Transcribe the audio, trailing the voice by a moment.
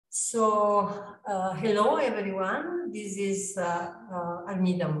Hello everyone. This is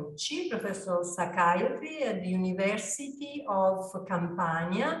Armida Mucci, Professor of Psychiatry at the University of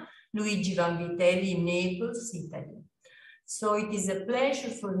Campania, Luigi Vanvitelli in Naples, Italy. So it is a pleasure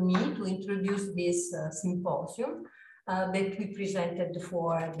for me to introduce this symposium that we presented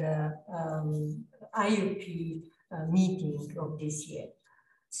for the IOP meeting of this year.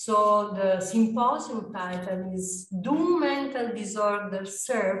 So the symposium title is Do Mental Disorders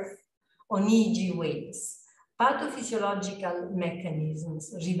Serve on EEG Waves? Pathophysiological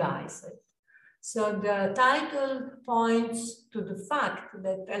Mechanisms Revised. So the title points to the fact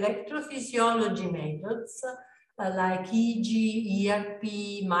that electrophysiology methods like EEG, ERP,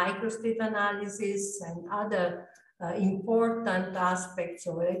 microstate analysis, and other important aspects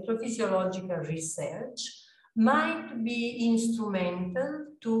of electrophysiological research might be instrumental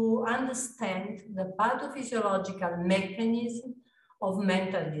to understand the pathophysiological mechanism of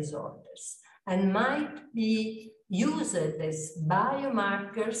mental disorders and might be used as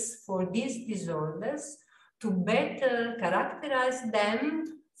biomarkers for these disorders to better characterize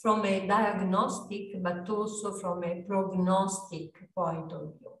them from a diagnostic but also from a prognostic point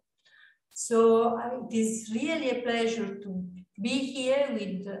of view. So it is really a pleasure to be here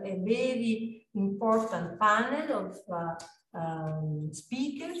with a very important panel of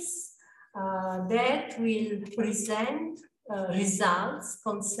speakers that will present results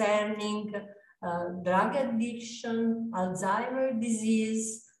concerning drug addiction, Alzheimer's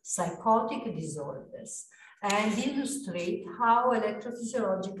disease, psychotic disorders, and illustrate how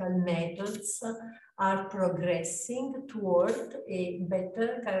electrophysiological methods are progressing toward a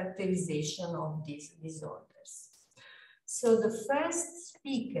better characterization of these disorders. So the first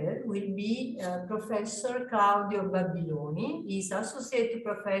speaker will be Professor Claudio Babiloni. He's Associate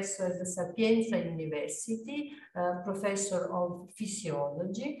Professor at the Sapienza University, Professor of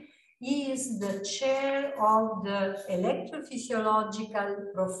Physiology. He is the chair of the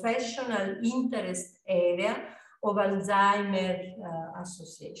Electrophysiological Professional Interest Area of Alzheimer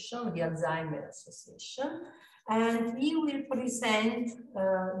Association, the Alzheimer Association, and he will present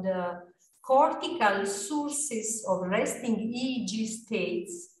the cortical sources of resting EEG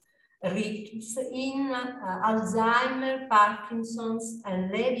states in Alzheimer, Parkinson's,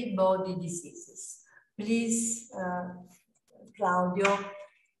 and Lewy body diseases. Please, Claudio,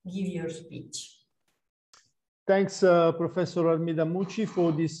 give your speech. Thanks, Professor Armida Mucci,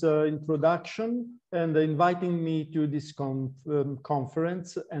 for this introduction and inviting me to this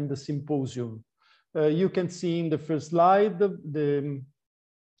conference and the symposium. You can see in the first slide the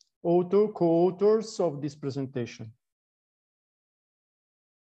co-authors of this presentation.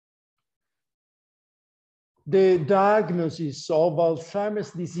 The diagnosis of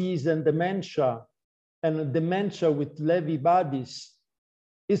Alzheimer's disease and dementia with Lewy bodies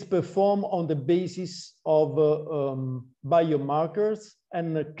is performed on the basis of biomarkers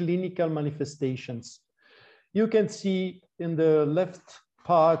and clinical manifestations. You can see in the left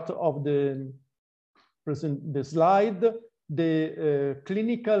part of the slide the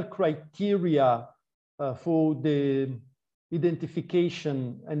clinical criteria for the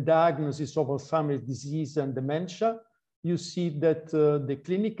identification and diagnosis of Alzheimer's disease and dementia. You see that the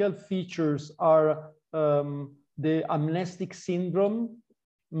clinical features are the amnestic syndrome,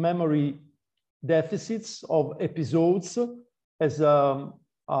 memory deficits of episodes as a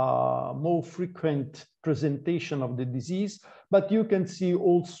more frequent presentation of the disease, but you can see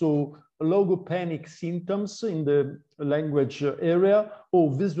also logopenic symptoms in the language area, or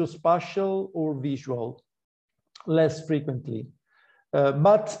visuospatial or visual, less frequently.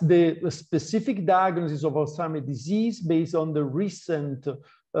 But the specific diagnosis of Alzheimer's disease based on the recent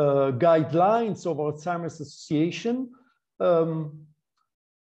guidelines of Alzheimer's Association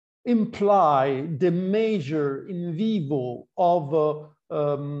imply the measure in vivo of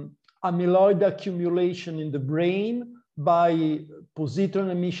amyloid accumulation in the brain by positron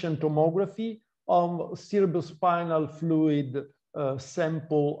emission tomography of cerebrospinal fluid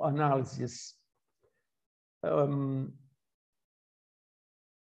sample analysis. The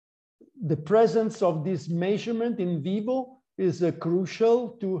presence of this measurement in vivo is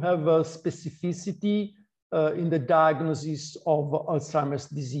crucial to have a specificity in the diagnosis of Alzheimer's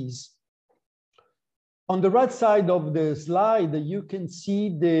disease. On the right side of the slide, you can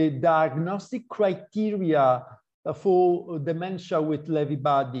see the diagnostic criteria for dementia with Lewy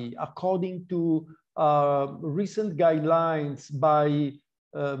body according to recent guidelines by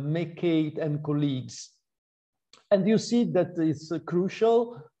McCate and colleagues. And you see that it's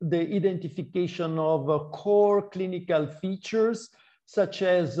crucial, the identification of core clinical features such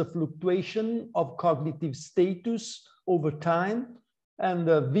as the fluctuation of cognitive status over time and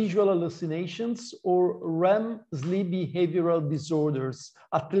visual hallucinations, or REM sleep behavioral disorders,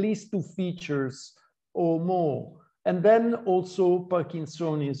 at least 2 features or more. And then also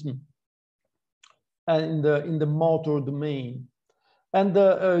Parkinsonism and in the motor domain. And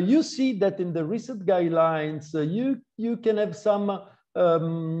you see that in the recent guidelines, you can have some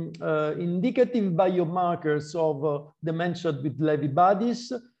indicative biomarkers of dementia with Lewy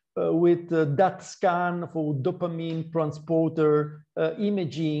bodies, with DAT scan for dopamine transporter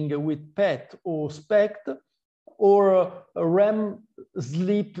imaging with PET or SPECT, or REM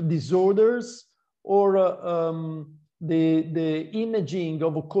sleep disorders, or the imaging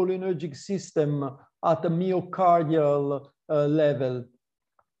of a cholinergic system at a myocardial level.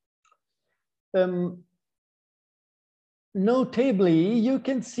 Notably, you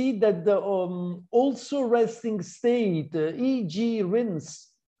can see that the also resting state, e.g. RINS,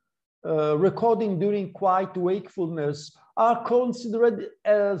 recording during quiet wakefulness, are considered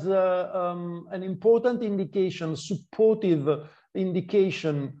as an important indication, supportive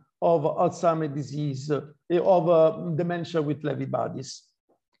indication of Alzheimer's disease, of dementia with Lewy bodies.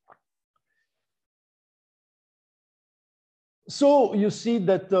 So you see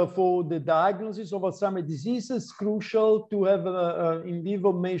that for the diagnosis of Alzheimer's disease, it's crucial to have in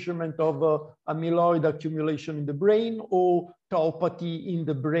vivo measurement of amyloid accumulation in the brain, or tauopathy in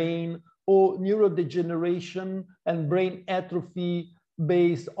the brain, or neurodegeneration and brain atrophy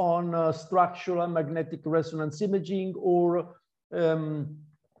based on structural magnetic resonance imaging, or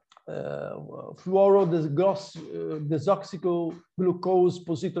fluorodesoxyglucose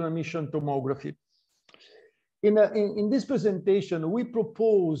positron emission tomography. In this presentation, we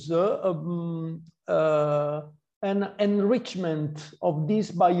propose an enrichment of this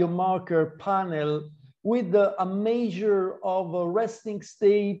biomarker panel with a measure of a resting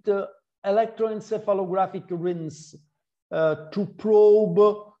state electroencephalographic RINS to probe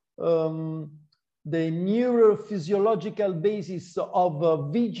the neurophysiological basis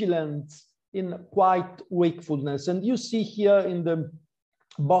of vigilance in quiet wakefulness. And you see here in the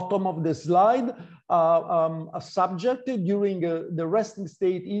bottom of the slide a subject during the resting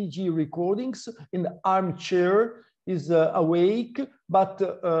state EEG recordings in the armchair is awake but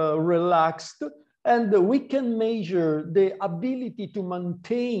relaxed, and we can measure the ability to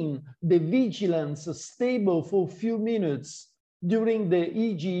maintain the vigilance stable for a few minutes during the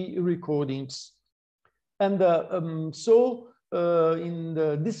EEG recordings. And in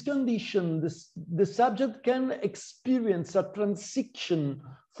this condition, the subject can experience a transition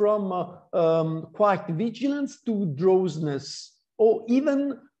from quiet vigilance to drowsiness, or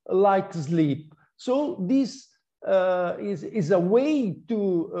even light sleep. So this is a way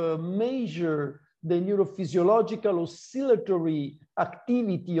to measure the neurophysiological oscillatory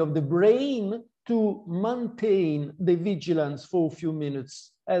activity of the brain to maintain the vigilance for a few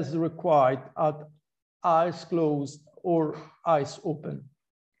minutes as required at eyes closed or eyes open.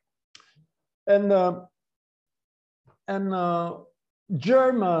 And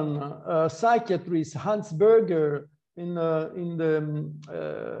German psychiatrist Hans Berger in the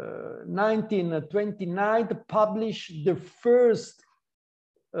 1929 published the first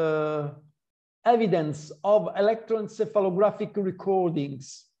evidence of electroencephalographic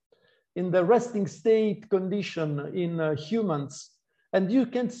recordings in the resting state condition in humans. And you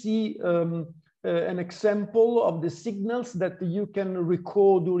can see an example of the signals that you can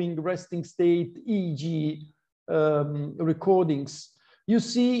record during resting state EEG recordings. You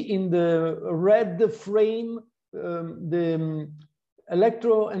see in the red frame the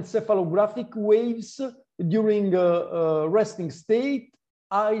electroencephalographic waves during resting state,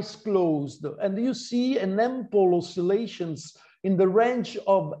 eyes closed, and you see an ample oscillations in the range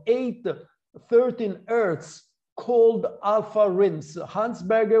of 8-13 Hertz called alpha RINS. Hans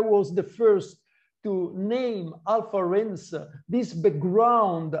Berger was the first to name alpha RINS, these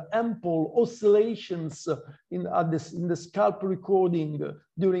background ample oscillations in the scalp recording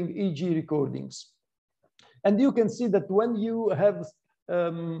during EEG recordings. And you can see that when you have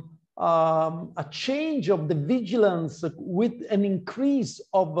a change of the vigilance with an increase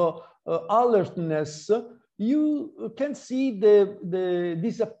of alertness, you can see the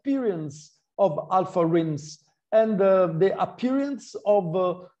disappearance of alpha RINS and the appearance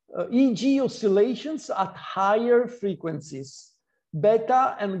of EEG oscillations at higher frequencies,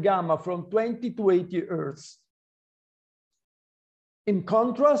 beta and gamma from 20 to 80 Hertz. In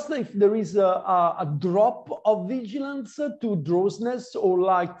contrast, if there is a drop of vigilance to drowsiness or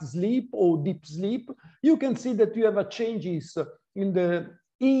light sleep or deep sleep, you can see that you have changes in the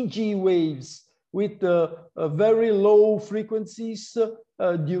EEG waves with very low frequencies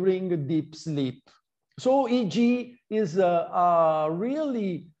during deep sleep. So EEG is a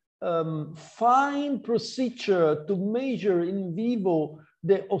really fine procedure to measure in vivo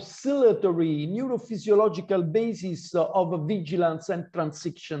the oscillatory neurophysiological basis of vigilance and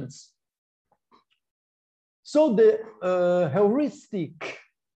transitions. So the heuristic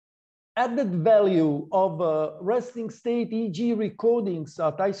added value of resting state EEG recordings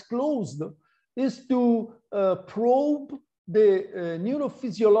at eyes closed is to probe the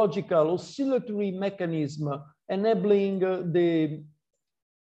neurophysiological oscillatory mechanism enabling the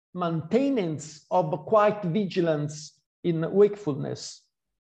maintenance of quiet vigilance in wakefulness.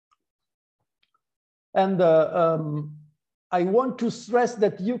 And I want to stress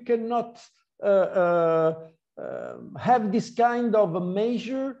that you cannot have this kind of a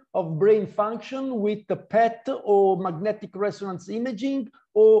measure of brain function with the PET or magnetic resonance imaging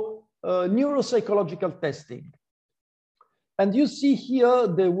or neuropsychological testing. And you see here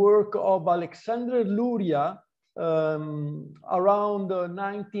the work of Alexandre Luria around the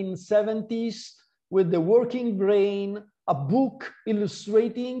 1970s with the working brain, a book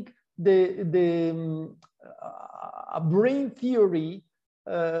illustrating a brain theory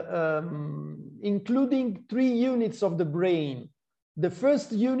including 3 units of the brain. The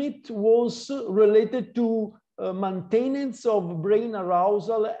first unit was related to maintenance of brain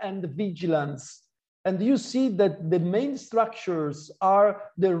arousal and vigilance. And you see that the main structures are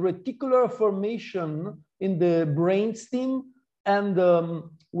the reticular formation in the brainstem and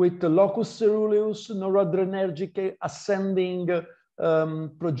with the locus ceruleus, noradrenergic ascending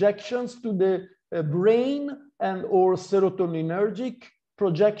projections to the brain and or serotoninergic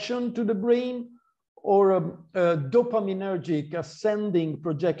projection to the brain or dopaminergic ascending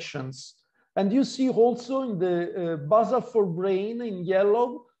projections. And you see also in the basal forebrain in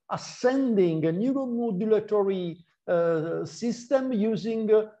yellow, ascending a neuromodulatory system using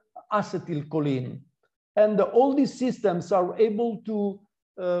acetylcholine. And all these systems are able to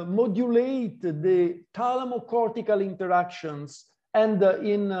modulate the thalamocortical interactions. And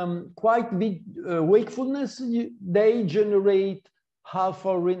in quiet wakefulness, they generate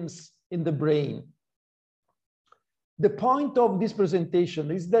alpha rims in the brain. The point of this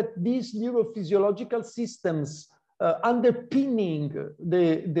presentation is that these neurophysiological systems underpinning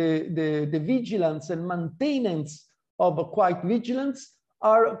the vigilance and maintenance of a quiet vigilance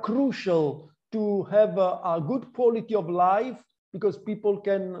are crucial to have a good quality of life, because people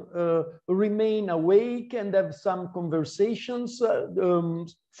can remain awake and have some conversations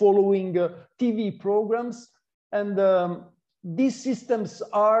following TV programs. And these systems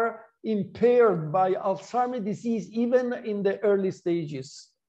are impaired by Alzheimer's disease even in the early stages.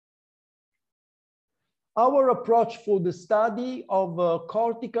 Our approach for the study of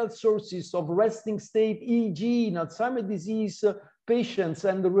cortical sources of resting state EEG in Alzheimer's disease patients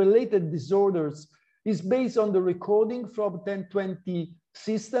and the related disorders is based on the recording from 1020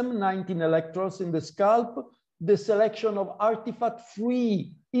 system, 19 electrodes in the scalp, the selection of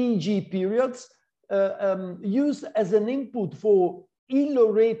artifact-free EEG periods used as an input for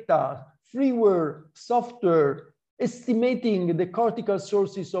e-Loretta freeware software estimating the cortical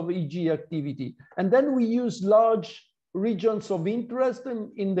sources of EEG activity. And then we use large regions of interest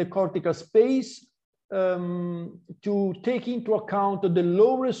in the cortical space to take into account the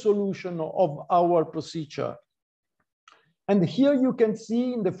low resolution of our procedure. And here you can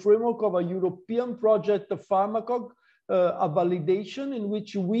see in the framework of a European project, Pharmacog, a validation in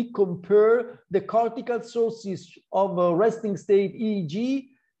which we compare the cortical sources of resting state EEG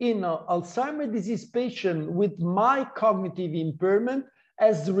in Alzheimer's disease patient with mild cognitive impairment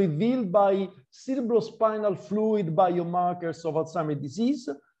as revealed by cerebrospinal fluid biomarkers of Alzheimer's disease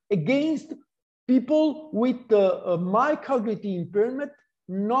against people with mild cognitive impairment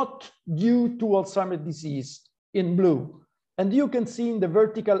not due to Alzheimer's disease in blue. And you can see in the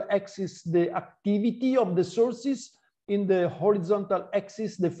vertical axis the activity of the sources, in the horizontal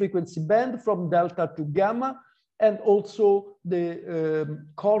axis the frequency band from delta to gamma, and also the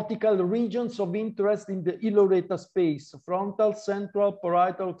cortical regions of interest in the e-Loretta space, frontal, central,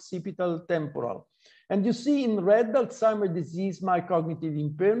 parietal, occipital, temporal. And you see in red Alzheimer's disease mild cognitive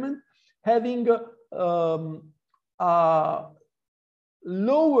impairment having a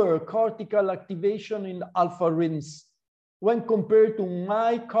lower cortical activation in alpha rims when compared to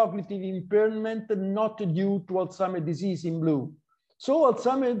mild cognitive impairment not due to Alzheimer's disease in blue. So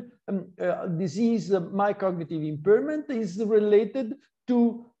Alzheimer's disease mild cognitive impairment is related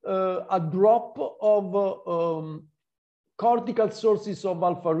to a drop of cortical sources of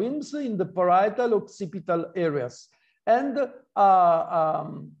alpha rims in the parietal occipital areas, and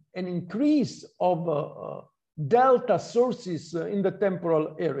an increase of delta sources in the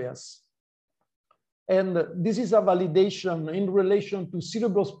temporal areas. And this is a validation in relation to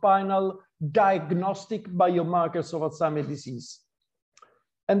cerebrospinal diagnostic biomarkers of Alzheimer's disease.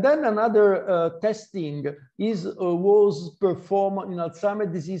 And then another testing was performed in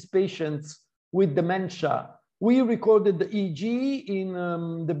Alzheimer's disease patients with dementia. We recorded the EEG in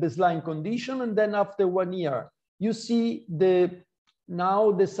the baseline condition, and then after 1 year, you see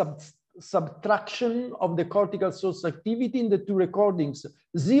now the subtraction of the cortical source activity in the two recordings.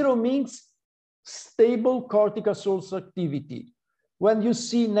 0 means stable cortical source activity. When you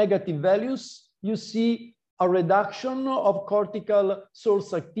see negative values, you see a reduction of cortical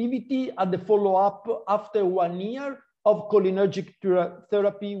source activity at the follow-up after 1 year of cholinergic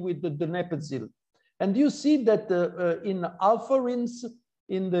therapy with the donepezil. And you see that in alpha rims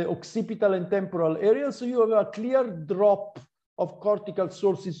in the occipital and temporal areas, so you have a clear drop of cortical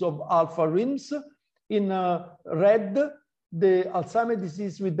sources of alpha rims. In red, the Alzheimer's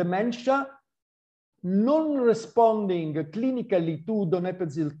disease with dementia, non-responding clinically to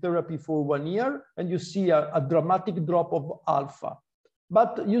donepezil therapy for 1 year, and you see a dramatic drop of alpha.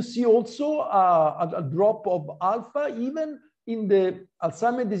 But you see also a drop of alpha even in the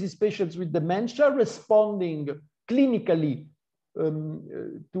Alzheimer's disease patients with dementia responding clinically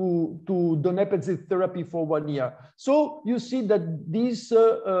to donepezil therapy for 1 year. So you see that this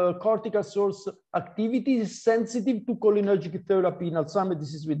cortical source activity is sensitive to cholinergic therapy in Alzheimer's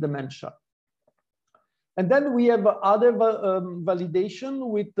disease with dementia. And then we have other validation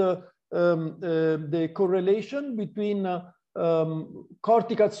with the correlation between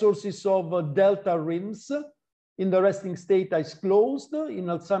cortical sources of delta rims in the resting state eyes closed in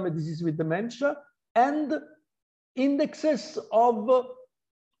Alzheimer's disease with dementia and indexes of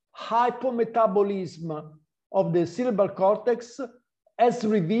hypometabolism of the cerebral cortex as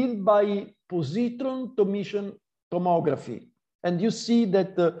revealed by positron emission tomography. And you see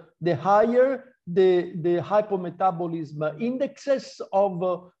that the higher the hypometabolism indexes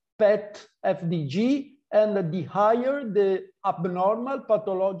of PET FDG and the higher the abnormal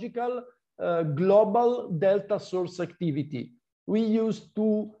pathological global delta source activity. We use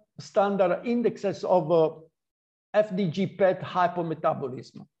 2 standard indexes of FDG PET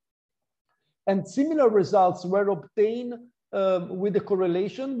hypometabolism. And similar results were obtained with the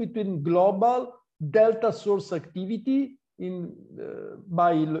correlation between global delta source activity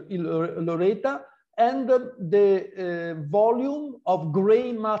by Loretta and the volume of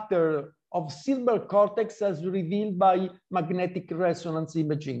gray matter of cerebral cortex as revealed by magnetic resonance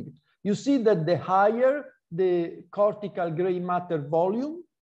imaging. You see that the higher the cortical gray matter volume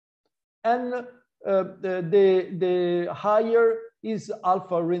and the higher is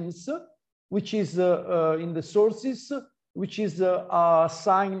alpha rims, which is in the sources, which is a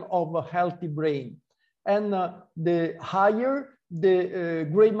sign of a healthy brain. And the higher the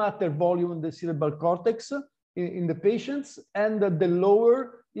gray matter volume in the cerebral cortex in the patients, and the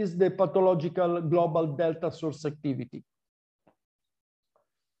lower is the pathological global delta source activity.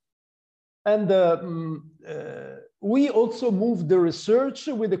 And we also moved the research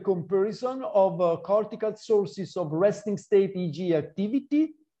with the comparison of cortical sources of resting state EEG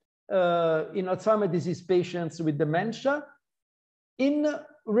activity in Alzheimer's disease patients with dementia in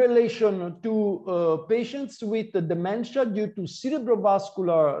relation to patients with dementia due to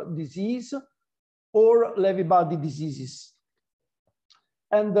cerebrovascular disease or Lewy body diseases.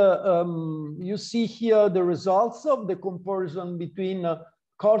 And you see here the results of the comparison between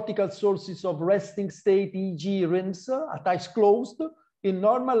cortical sources of resting state EEG rims at eyes closed in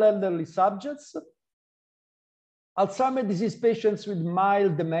normal elderly subjects, Alzheimer's disease patients with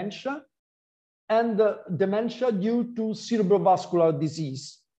mild dementia, and dementia due to cerebrovascular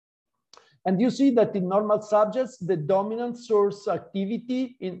disease. And you see that in normal subjects, the dominant source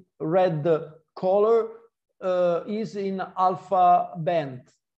activity in red color is in alpha band,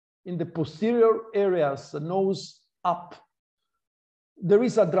 in the posterior areas, nose up. There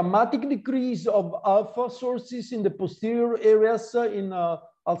is a dramatic decrease of alpha sources in the posterior areas in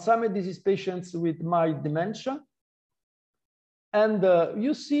Alzheimer's disease patients with mild dementia. And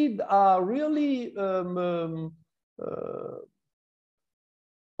you see really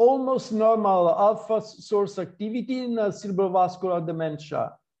almost normal alpha source activity in cerebrovascular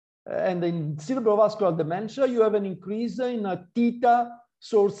dementia. And in cerebrovascular dementia, you have an increase in theta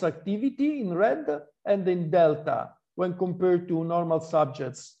source activity in red and in delta when compared to normal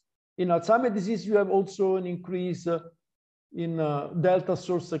subjects. In Alzheimer's disease, you have also an increase in delta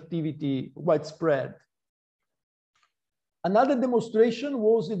source activity widespread. Another demonstration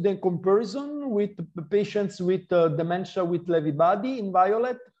was in the comparison with patients with dementia with Lewy body in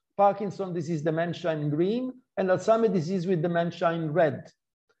violet, Parkinson's disease dementia in green, and Alzheimer's disease with dementia in red.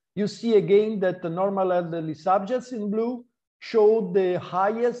 You see again that the normal elderly subjects in blue show the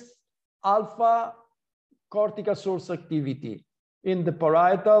highest alpha cortical source activity in the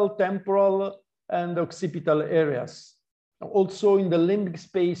parietal, temporal, and occipital areas. Also in the limbic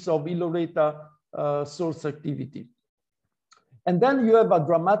space of Iloreta source activity. And then you have a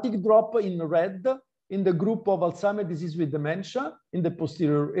dramatic drop in red in the group of Alzheimer's disease with dementia in the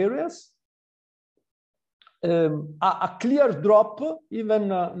posterior areas. A clear drop, even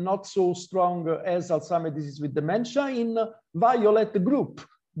not so strong as Alzheimer's disease with dementia, in violet group,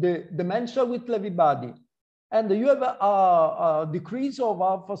 the dementia with Lewy body. And you have a decrease of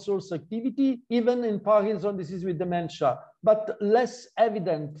alpha source activity, even in Parkinson's disease with dementia, but less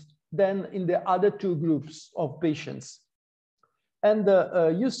evident than in the other two groups of patients. And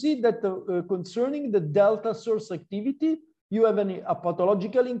you see that concerning the delta source activity, you have a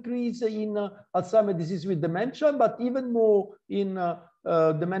pathological increase in Alzheimer's disease with dementia, but even more in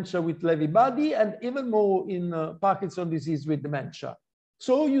dementia with Lewy body, and even more in Parkinson's disease with dementia.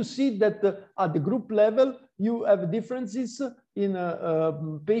 So you see that at the group level, you have differences in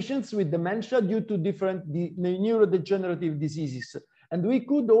patients with dementia due to different neurodegenerative diseases. And we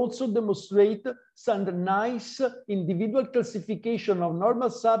could also demonstrate some nice individual classification of normal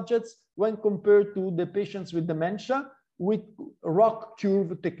subjects when compared to the patients with dementia with ROC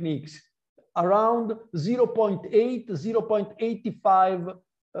curve techniques, around 0.8, 0.85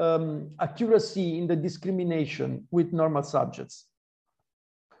 accuracy in the discrimination with normal subjects.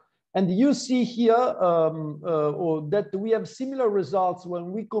 And you see here that we have similar results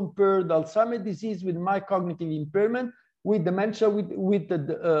when we compare the Alzheimer's disease with mild cognitive impairment with dementia with the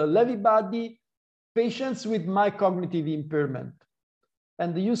Lewy body patients with mild cognitive impairment.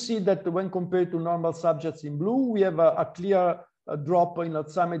 And you see that when compared to normal subjects in blue, we have a clear drop in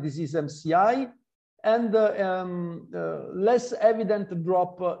Alzheimer's disease MCI and less evident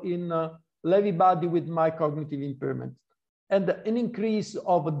drop in Lewy body with mild cognitive impairment. And an increase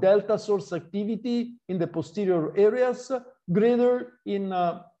of delta source activity in the posterior areas greater in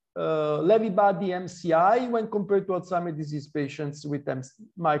Lewy body MCI when compared to Alzheimer's disease patients with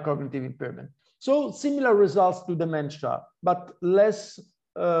mild cognitive impairment. So similar results to dementia, but less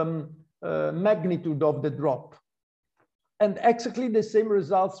magnitude of the drop. And exactly the same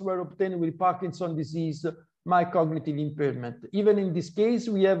results were obtained with Parkinson's disease, mild cognitive impairment. Even in this case,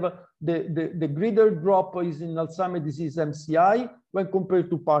 we have the greater drop is in Alzheimer's disease MCI when compared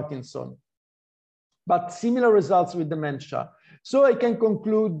to Parkinson, but similar results with dementia. So I can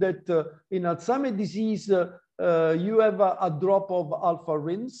conclude that in Alzheimer's disease, you have a drop of alpha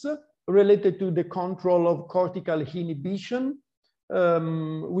RINs related to the control of cortical inhibition,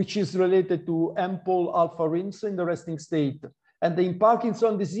 which is related to ample alpha RINs in the resting state. And in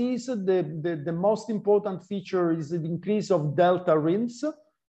Parkinson's disease, the most important feature is the increase of delta RINs.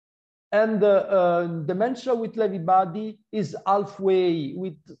 And dementia with Lewy body is halfway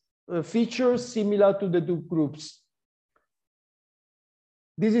with features similar to the two groups.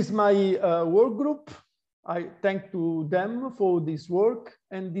 This is my work group. I thank to them for this work,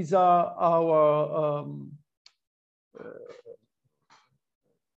 and these are our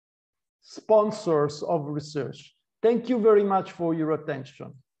sponsors of research. Thank you very much for your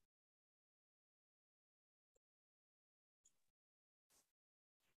attention.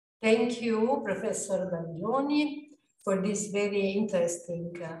 Thank you, Professor Baglioni, for this very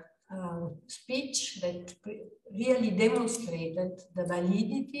interesting speech that really demonstrated the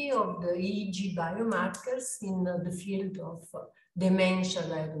validity of the EEG biomarkers in the field of dementia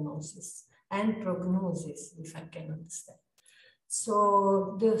diagnosis and prognosis, if I can understand.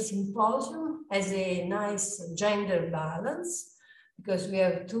 So the symposium has a nice gender balance because we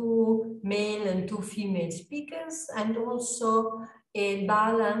have 2 male and 2 female speakers, and also a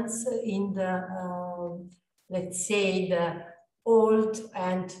balance in the, let's say, the old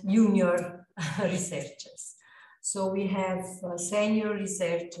and junior researchers. So we have senior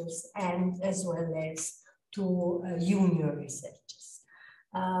researchers and as well as 2 junior researchers.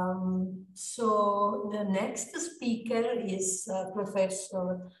 So the next speaker is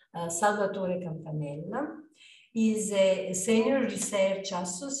Professor Salvatore Campanella. He is a senior research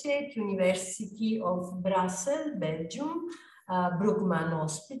associate, University of Brussels, Belgium, Brookman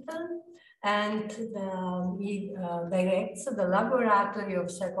Hospital, and he directs the Laboratory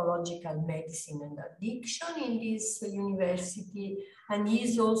of Psychological Medicine and Addiction in this university, and he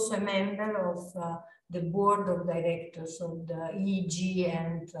is also a member of the board of directors of the EEG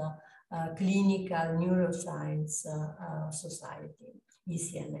and Clinical Neuroscience Society,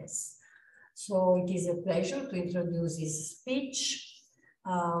 ECNS. So it is a pleasure to introduce his speech.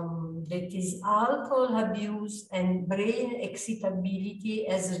 that is alcohol abuse and brain excitability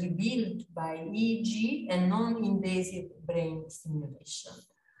as revealed by EEG and non-invasive brain stimulation.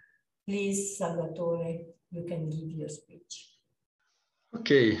 Please, Salvatore, you can give your speech.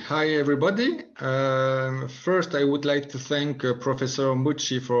 Okay, hi everybody. First, I would like to thank Professor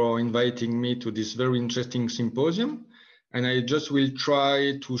Mucci for inviting me to this very interesting symposium. And I just will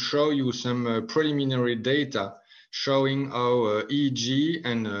try to show you some preliminary data showing how EEG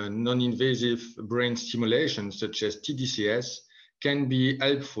and non-invasive brain stimulation, such as TDCS, can be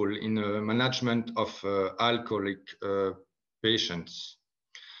helpful in management of alcoholic patients.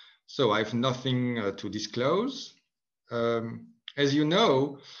 So I have nothing to disclose. As you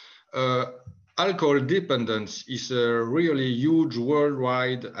know, alcohol dependence is a really huge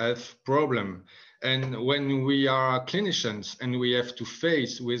worldwide health problem. And when we are clinicians and we have to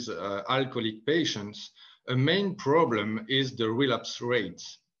face with alcoholic patients, a main problem is the relapse rate.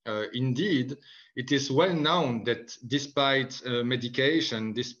 Indeed, it is well known that despite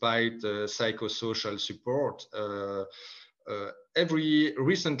medication, despite psychosocial support, every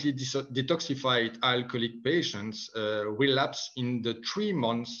recently detoxified alcoholic patients relapse in the 3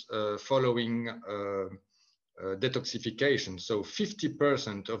 months following detoxification. So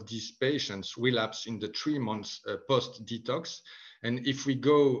 50% of these patients relapse in the 3 months post-detox. And if we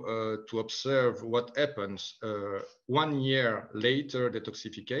go to observe what happens 1 year later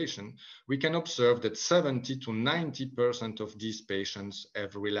detoxification, we can observe that 70 to 90% of these patients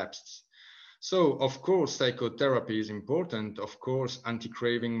have relapsed. So, of course, psychotherapy is important. Of course,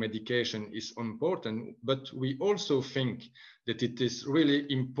 anti-craving medication is important, but we also think that it is really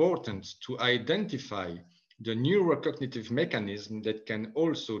important to identify the neurocognitive mechanism that can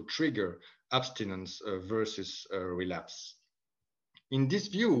also trigger abstinence versus relapse. In this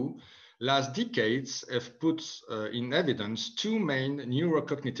view, last decades have put in evidence 2 main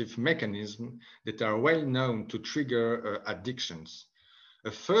neurocognitive mechanisms that are well known to trigger addictions.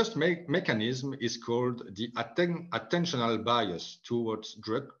 A first mechanism is called the attentional bias towards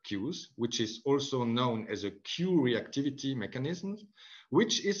drug cues, which is also known as a cue reactivity mechanism,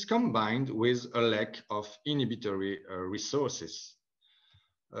 which is combined with a lack of inhibitory resources.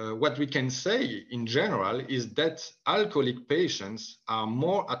 What we can say in general is that alcoholic patients are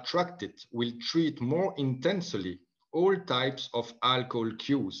more attracted, will treat more intensely all types of alcohol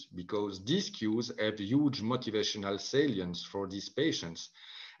cues, because these cues have huge motivational salience for these patients.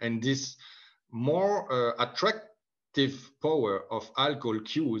 And this more attractive power of alcohol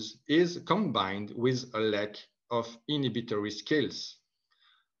cues is combined with a lack of inhibitory skills.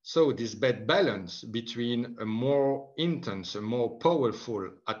 So this bad balance between a more intense, a more powerful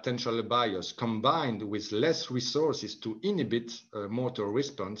attentional bias combined with less resources to inhibit motor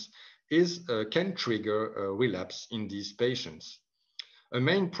response can trigger a relapse in these patients. A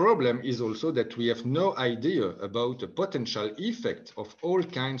main problem is also that we have no idea about the potential effect of all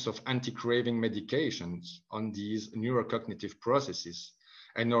kinds of anti-craving medications on these neurocognitive processes.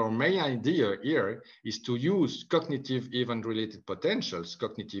 And our main idea here is to use cognitive event-related potentials,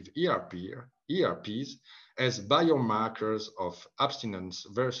 cognitive ERPs, as biomarkers of abstinence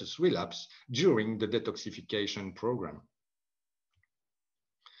versus relapse during the detoxification program.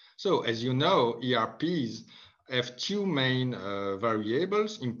 So as you know, ERPs have 2 main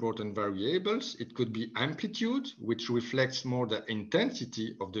important variables. It could be amplitude, which reflects more the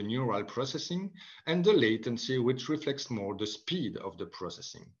intensity of the neural processing, and the latency, which reflects more the speed of the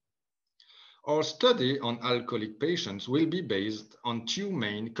processing. Our study on alcoholic patients will be based on 2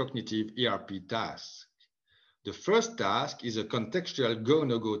 main cognitive ERP tasks. The first task is a contextual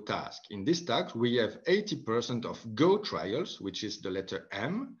go-no-go task. In this task, we have 80% of go trials, which is the letter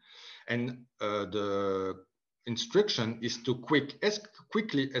M, and the instruction is to as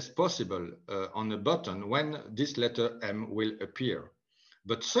quickly as possible on a button when this letter M will appear.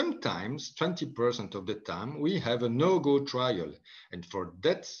 But sometimes 20% of the time we have a no-go trial. And for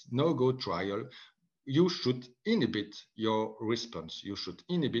that no-go trial, you should inhibit your response. You should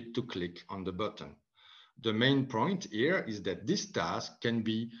inhibit to click on the button. The main point here is that this task can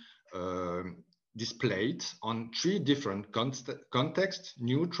be displayed on 3 different contexts: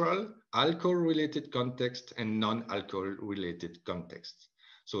 neutral, alcohol-related context, and non-alcohol-related context.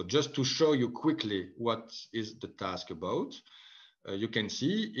 So just to show you quickly what is the task about, you can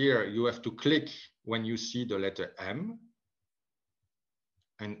see here you have to click when you see the letter M,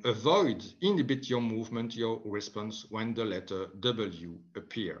 and inhibit your movement, your response when the letter W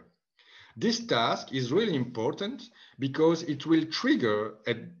appear. This task is really important because it will trigger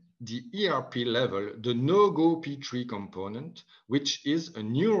at the ERP level the no-go P3 component, which is a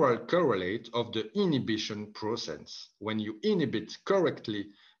neural correlate of the inhibition process. When you inhibit correctly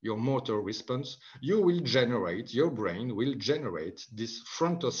your motor response, your brain will generate this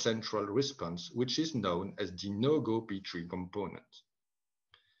frontocentral response, which is known as the no-go P3 component.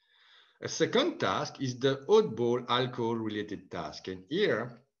 A second task is the oddball alcohol-related task. And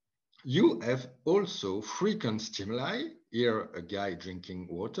here you have also frequent stimuli, here a guy drinking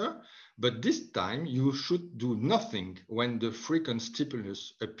water, but this time you should do nothing when the frequent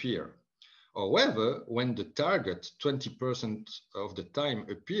stimulus appear. However, when the target 20% of the time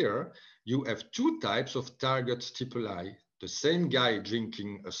appear, you have two types of target stimuli, the same guy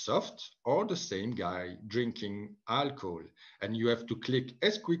drinking a soft or the same guy drinking alcohol. And you have to click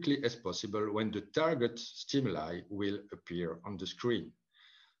as quickly as possible when the target stimuli will appear on the screen.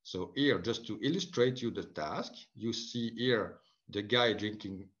 So here, just to illustrate you the task, you see here the guy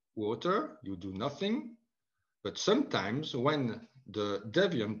drinking water, you do nothing, but sometimes when the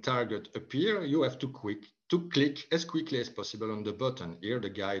deviant target appear, you have to click as quickly as possible on the button. Here, the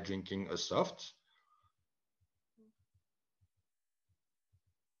guy drinking a soft.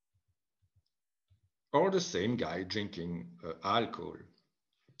 Or the same guy drinking alcohol.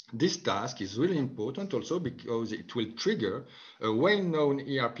 This task is really important also because it will trigger a well-known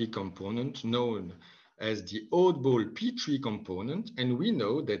ERP component known as the oddball P3 component, and we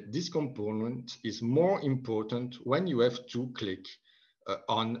know that this component is more important when you have to click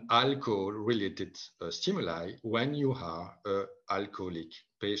on alcohol-related stimuli when you are an alcoholic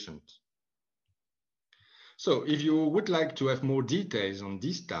patient. So if you would like to have more details on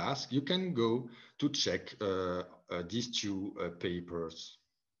this task, you can go to check these two papers.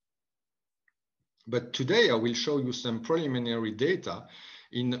 But today I will show you some preliminary data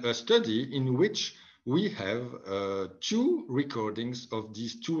in a study in which we have two recordings of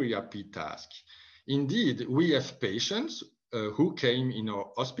these two ERP tasks. Indeed, we have patients who came in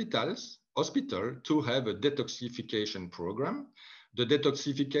our hospital to have a detoxification program. The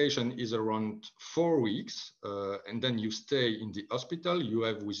detoxification is around 4 weeks, and then you stay in the hospital, you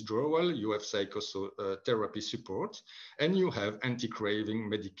have withdrawal, you have psychotherapy support, and you have anti-craving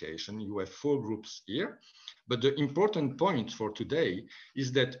medication. You have 4 groups here. But the important point for today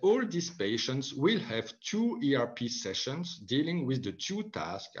is that all these patients will have 2 ERP sessions dealing with the 2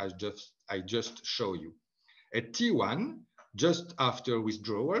 tasks I just showed you. At T1, just after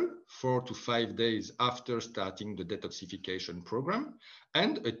withdrawal, 4 to 5 days after starting the detoxification program,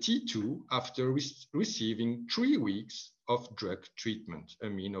 and a T2 after receiving 3 weeks of drug treatment, a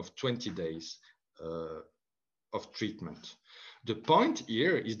mean of 20 days of treatment. The point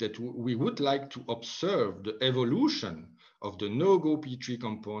here is that we would like to observe the evolution of the no-go P3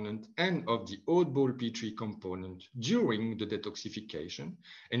 component and of the oddball P3 component during the detoxification,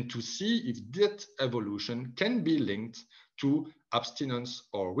 and to see if that evolution can be linked to abstinence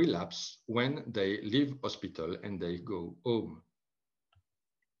or relapse when they leave hospital and they go home.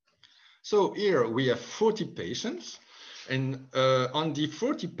 So here we have 40 patients, and on the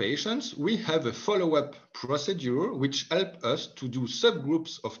 40 patients, we have a follow-up procedure which helps us to do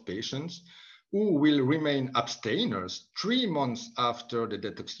subgroups of patients who will remain abstainers 3 months after the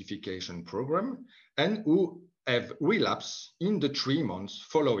detoxification program and who have relapse in the 3 months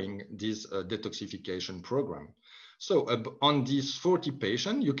following this detoxification program. So on these 40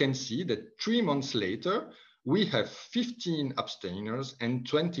 patients, you can see that 3 months later, we have 15 abstainers and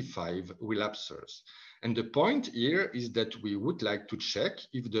 25 relapsers. And the point here is that we would like to check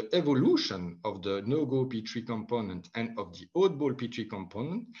if the evolution of the no-go P3 component and of the oddball P3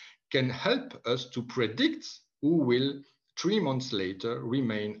 component can help us to predict who will 3 months later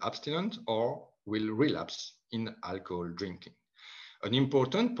remain abstinent or will relapse in alcohol drinking. An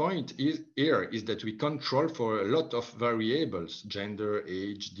important point here is that we control for a lot of variables, gender,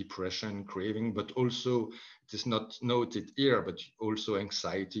 age, depression, craving, but also, it is not noted here, but also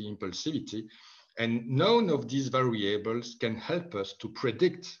anxiety, impulsivity. And none of these variables can help us to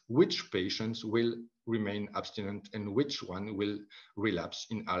predict which patients will remain abstinent and which one will relapse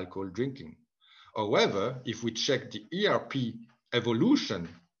in alcohol drinking. However, if we check the ERP evolution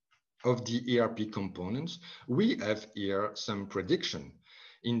of the ERP components, we have here some prediction.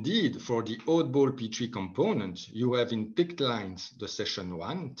 Indeed, for the oddball P3 component, you have in picked lines the session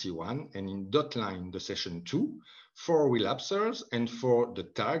 1, T1, and in dot line the session 2, for relapsers and for the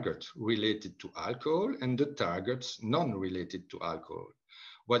target related to alcohol and the targets non-related to alcohol.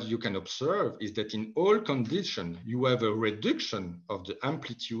 What you can observe is that in all conditions, you have a reduction of the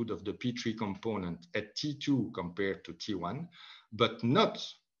amplitude of the P3 component at T2 compared to T1, but not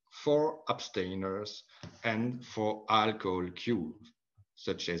for abstainers and for alcohol cues.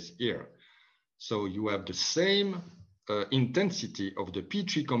 such as here. So you have the same intensity of the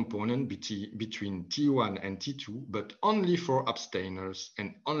P3 component between T1 and T2, but only for abstainers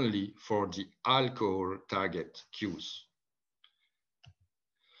and only for the alcohol target cues.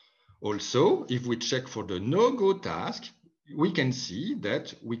 Also, if we check for the no-go task, we can see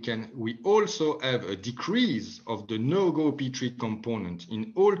that we also have a decrease of the no-go P3 component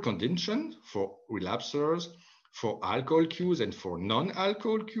in all conditions for relapsers, for alcohol cues, and for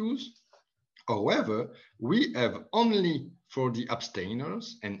non-alcohol cues. However, we have only for the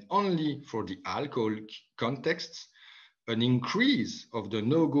abstainers and only for the alcohol contexts an increase of the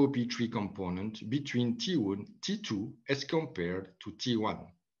no-go P3 component between T1, T2 as compared to T1.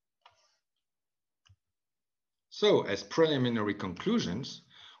 So, as preliminary conclusions,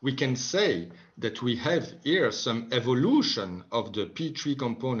 we can say that we have here some evolution of the P3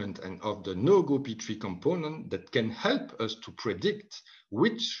 component and of the no-go P3 component that can help us to predict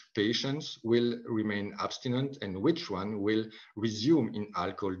which patients will remain abstinent and which one will resume in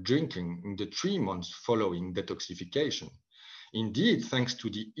alcohol drinking in the 3 months following detoxification. Indeed, thanks to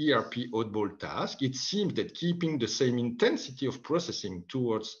the ERP oddball task, it seems that keeping the same intensity of processing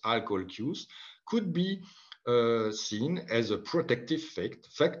towards alcohol cues could be seen as a protective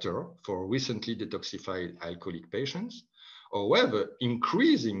factor for recently detoxified alcoholic patients. However,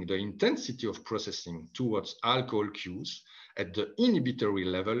 increasing the intensity of processing towards alcohol cues at the inhibitory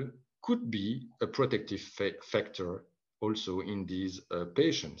level could be a protective factor also in these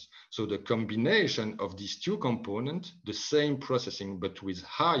patients. So the combination of these two components, the same processing but with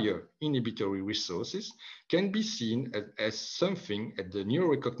higher inhibitory resources, can be seen as something at the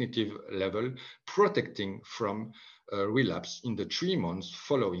neurocognitive level protecting from relapse in the 3 months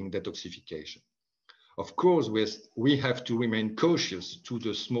following detoxification. Of course, we have to remain cautious to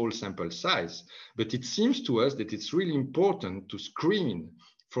the small sample size, but it seems to us that it's really important to screen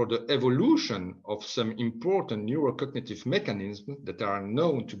for the evolution of some important neurocognitive mechanisms that are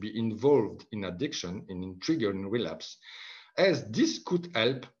known to be involved in addiction and in triggering relapse, as this could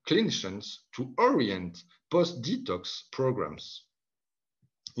help clinicians to orient post-detox programs.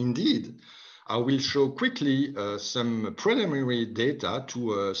 Indeed, I will show quickly some preliminary data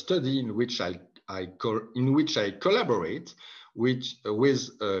to a study in which I collaborate with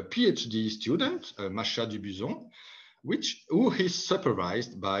a PhD student, Masha Dubuisson, who is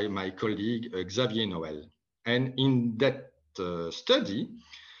supervised by my colleague Xavier Noël. And in that study,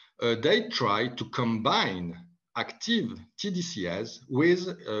 they try to combine active TDCS with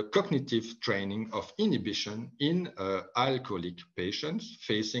cognitive training of inhibition in alcoholic patients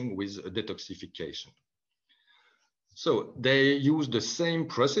facing with detoxification. So they use the same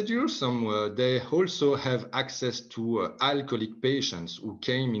procedure. They also have access to alcoholic patients who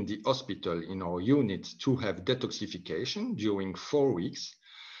came in the hospital in our unit to have detoxification during 4 weeks.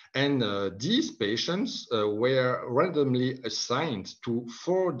 And these patients were randomly assigned to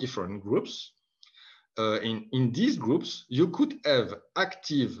 4 different groups. In these groups, you could have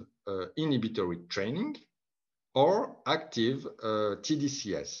active inhibitory training or active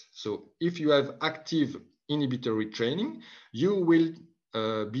TDCS. So if you have active inhibitory training, you will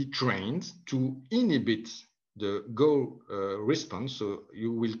be trained to inhibit the go response. So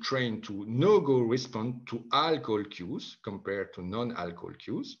you will train to no-go response to alcohol cues compared to non-alcohol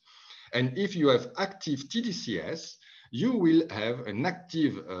cues. And if you have active TDCS, you will have an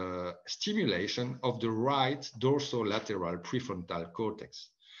active stimulation of the right dorsolateral prefrontal cortex.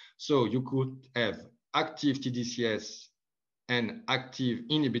 So you could have active TDCS and active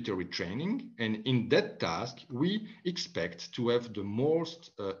inhibitory training. And in that task, we expect to have the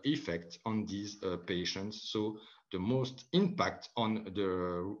most effect on these patients. So the most impact on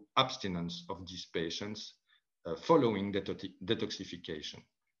the abstinence of these patients following detoxification.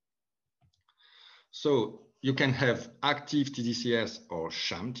 So you can have active TDCS or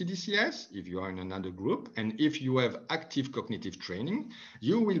sham TDCS if you are in another group. And if you have active cognitive training,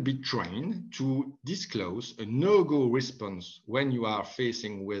 you will be trained to disclose a no-go response when you are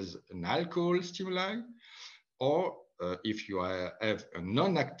facing with an alcohol stimuli, or if you have a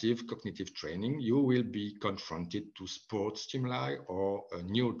non-active cognitive training, you will be confronted to sport stimuli or a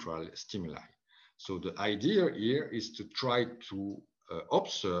neutral stimuli. So the idea here is to try to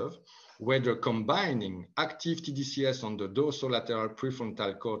observe whether combining active TDCS on the dorsolateral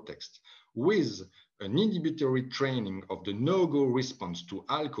prefrontal cortex with an inhibitory training of the no-go response to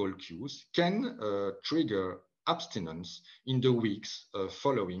alcohol cues can trigger abstinence in the weeks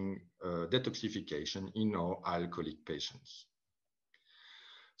following detoxification in our alcoholic patients.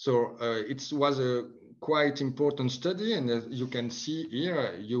 So it was a quite important study, and as you can see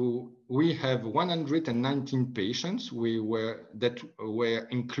here, we have 119 patients that were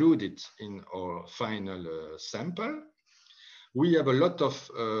included in our final sample. We have a lot of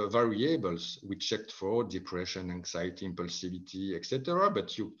variables we checked for: depression, anxiety, impulsivity, etc.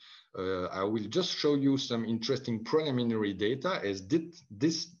 But I will just show you some interesting preliminary data, as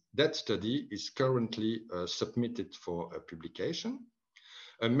that study is currently submitted for publication.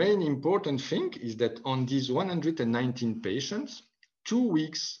 A main important thing is that on these 119 patients, 2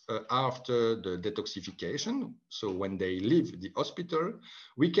 weeks after the detoxification, so when they leave the hospital,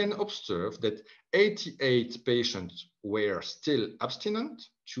 we can observe that 88 patients were still abstinent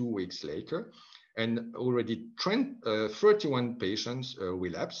 2 weeks later, and already 31 patients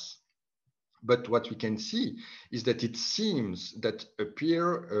relapse. But what we can see is that it seems that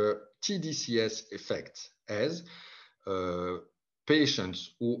appear a TDCS effect, as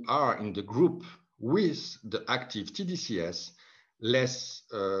patients who are in the group with the active TDCS less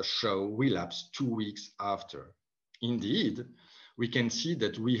show relapse 2 weeks after. Indeed, we can see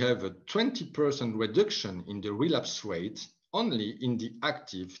that we have a 20% reduction in the relapse rate only in the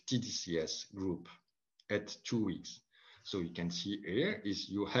active TDCS group at 2 weeks. So you can see here is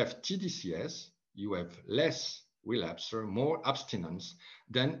you have TDCS, you have less relapse or more abstinence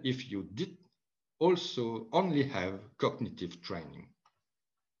than if you did also only have cognitive training.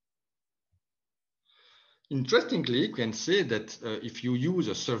 Interestingly, you can say that if you use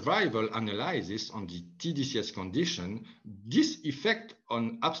a survival analysis on the TDCS condition, this effect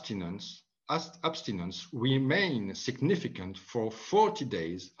on abstinence remain significant for 40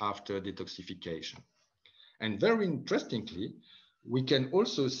 days after detoxification. And very interestingly, we can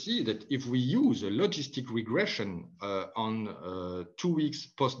also see that if we use a logistic regression on 2 weeks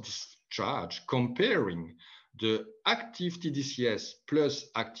post-discharge, comparing the active TDCS plus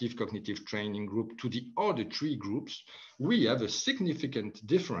active cognitive training group to the other 3 groups, we have a significant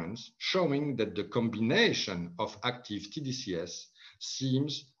difference showing that the combination of active TDCS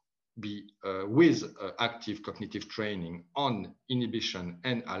seems be with active cognitive training on inhibition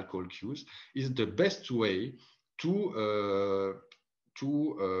and alcohol cues is the best way to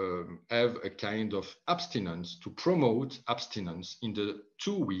have a kind of abstinence, to promote abstinence in the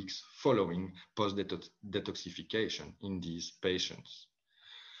 2 weeks following post-detoxification in these patients.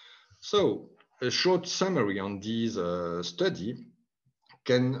 So a short summary on this study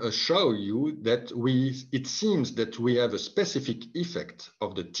can show you that it seems that we have a specific effect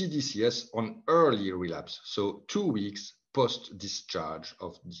of the TDCS on early relapse, so 2 weeks post-discharge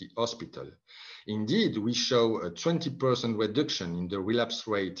of the hospital. Indeed, we show a 20% reduction in the relapse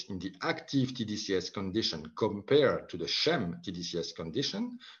rate in the active TDCS condition compared to the sham TDCS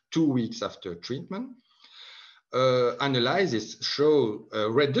condition 2 weeks after treatment. Analysis show a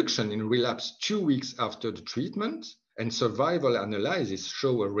reduction in relapse 2 weeks after the treatment, and survival analysis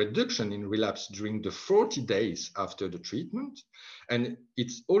show a reduction in relapse during the 40 days after the treatment. And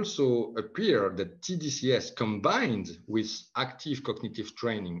it's also appear that TDCS combined with active cognitive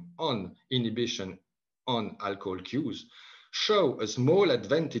training on inhibition on alcohol cues show a small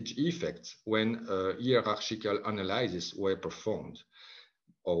advantage effect when hierarchical analysis were performed.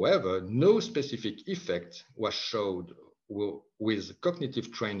 However, no specific effect was showed with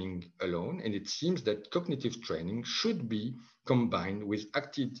cognitive training alone, and it seems that cognitive training should be combined with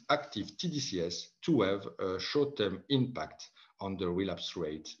active TDCS to have a short-term impact on the relapse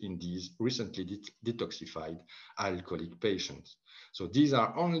rate in these recently detoxified alcoholic patients. So these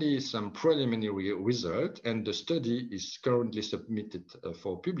are only some preliminary results, and the study is currently submitted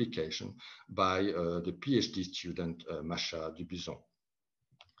for publication by the PhD student Masha Dubuisson.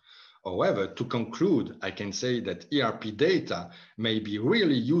 However, to conclude, I can say that ERP data may be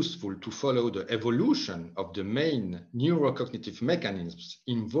really useful to follow the evolution of the main neurocognitive mechanisms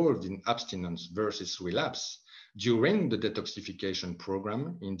involved in abstinence versus relapse during the detoxification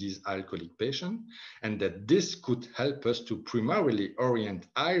program in these alcoholic patients, and that this could help us to primarily orient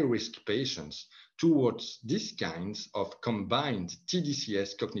high-risk patients towards these kinds of combined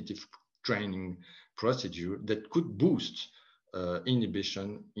TDCS cognitive training procedure that could boost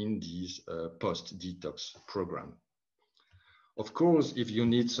inhibition in these post-detox program. Of course, if you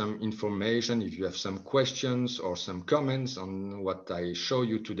need some information, if you have some questions or some comments on what I show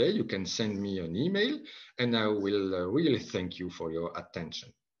you today, you can send me an email, and I will really thank you for your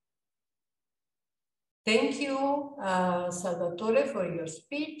attention. Thank you, Salvatore, for your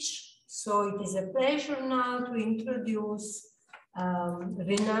speech. So it is a pleasure now to introduce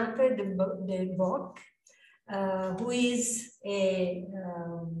Renate de Bock, who is a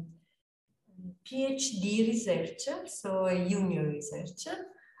PhD researcher, so a junior researcher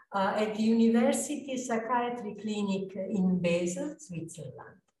at the University Psychiatry Clinic in Basel,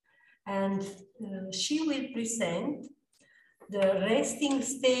 Switzerland. And she will present the resting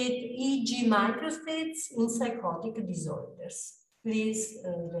state EEG microstates in psychotic disorders. Please,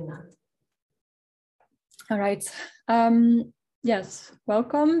 Renate. All right. Yes,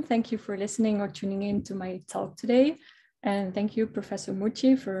 welcome. Thank you for listening or tuning in to my talk today. And thank you, Professor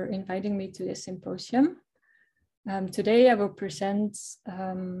Mucci, for inviting me to this symposium. Today, I will present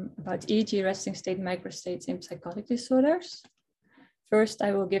about EEG resting state microstates in psychotic disorders. First,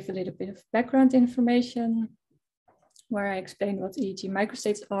 I will give a little bit of background information where I explain what EEG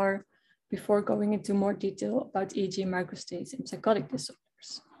microstates are before going into more detail about EEG microstates in psychotic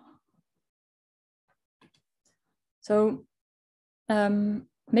disorders. So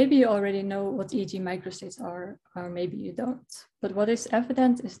maybe you already know what EEG microstates are, or maybe you don't. But what is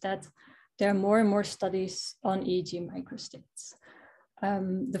evident is that there are more and more studies on EEG microstates.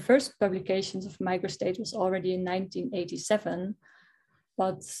 The first publications of microstates was already in 1987,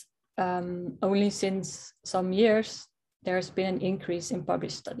 but only since some years, there's been an increase in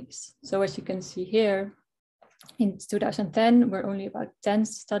published studies. So as you can see here, in 2010, we're only about 10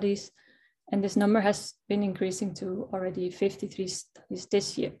 studies, and this number has been increasing to already 53 studies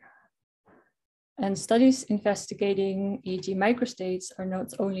this year. And studies investigating EEG microstates are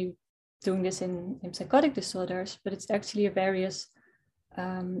not only doing this in psychotic disorders, but it's actually a various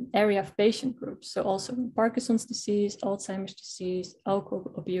area of patient groups. So also Parkinson's disease, Alzheimer's disease,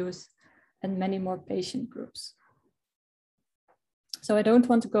 alcohol abuse, and many more patient groups. So I don't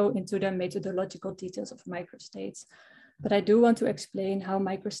want to go into the methodological details of microstates, but I do want to explain how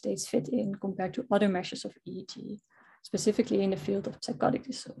microstates fit in compared to other measures of EEG, specifically in the field of psychotic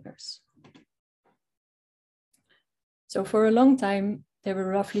disorders. So for a long time, there were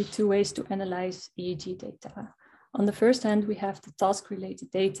roughly two ways to analyze EEG data. On the first hand, we have the task-related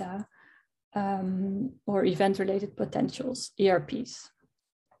data or event-related potentials, ERPs.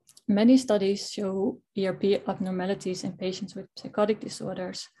 Many studies show ERP abnormalities in patients with psychotic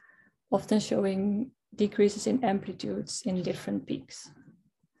disorders, often showing decreases in amplitudes in different peaks.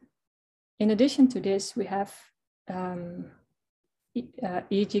 In addition to this, we have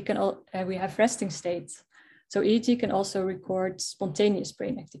we have resting states. So EEG can also record spontaneous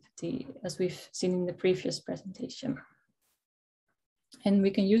brain activity, as we've seen in the previous presentation. And we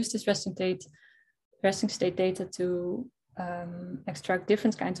can use this resting state data to extract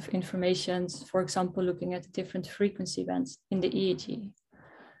different kinds of information, for example, looking at the different frequency bands in the EEG.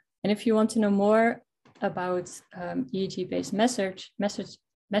 And if you want to know more about EEG-based measures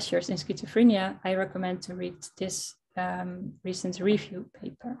in schizophrenia, I recommend to read this recent review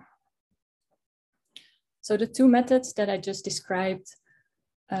paper. So the two methods that I just described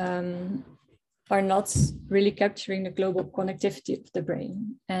are not really capturing the global connectivity of the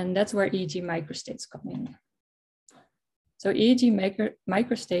brain, and that's where EEG microstates come in. So EEG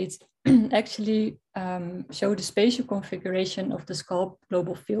microstates actually show the spatial configuration of the scalp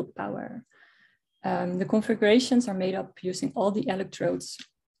global field power. The configurations are made up using all the electrodes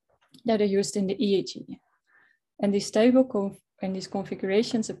that are used in the EEG. And these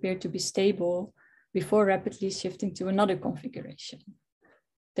configurations appear to be stable before rapidly shifting to another configuration.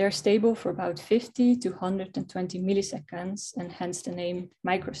 They're stable for about 50 to 120 milliseconds, and hence the name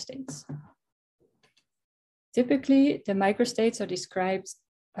microstates. Typically, the microstates are described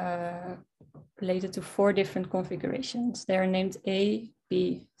related to 4 different configurations. They are named A,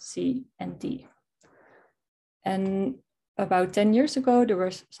 B, C, and D. And about 10 years ago, there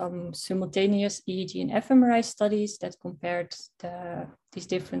were some simultaneous EEG and fMRI studies that compared these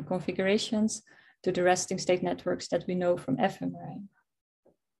different configurations to the resting state networks that we know from fMRI.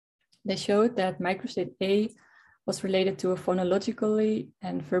 They showed that microstate A was related to a phonologically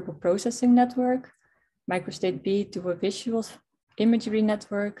and verbal processing network, microstate B to a visual imagery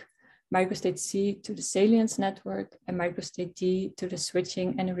network, microstate C to the salience network, and microstate D to the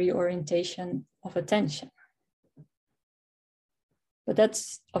switching and reorientation of attention. But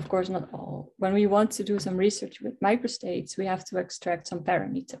that's, of course, not all. When we want to do some research with microstates, we have to extract some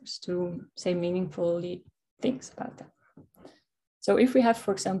parameters to say meaningfully things about them. So if we have,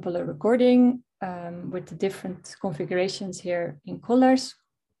 for example, a recording with the different configurations here in colors,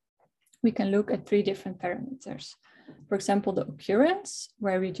 we can look at 3 different parameters. For example, the occurrence,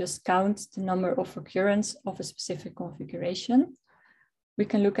 where we just count the number of occurrences of a specific configuration. We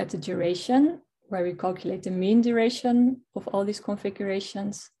can look at the duration, where we calculate the mean duration of all these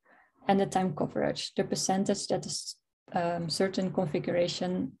configurations, and the time coverage, the percentage that a certain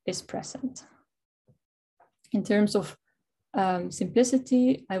configuration is present. In terms of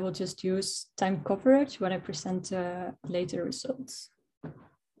simplicity, I will just use time coverage when I present later results.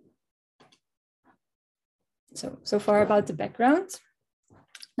 So far about the background.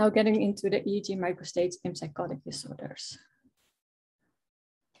 Now getting into the EEG microstates in psychotic disorders.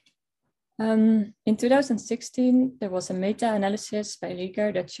 In 2016, there was a meta-analysis by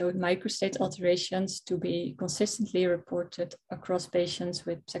Rieger that showed microstate alterations to be consistently reported across patients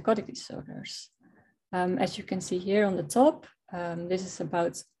with psychotic disorders. As you can see here on the top, this is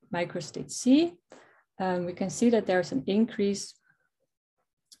about microstate C. We can see that there's an increase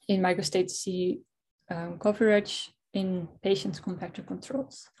in microstate C coverage in patients compared to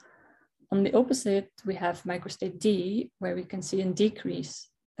controls. On the opposite, we have microstate D, where we can see a decrease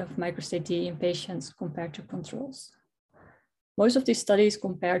of microstate D in patients compared to controls. Most of these studies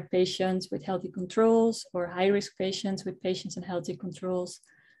compared patients with healthy controls or high-risk patients with patients in healthy controls,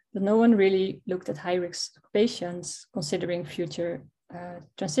 but no one really looked at high-risk patients considering future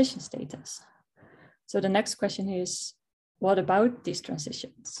transition status. So the next question is, what about these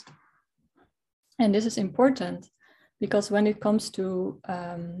transitions? And this is important because when it comes to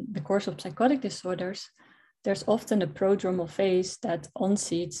the course of psychotic disorders, there's often a prodromal phase that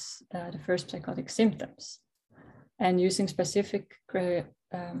onseeds the first psychotic symptoms. And using specific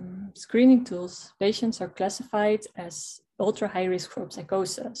screening tools, patients are classified as ultra high risk for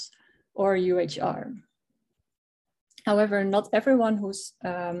psychosis or UHR. However, not everyone who's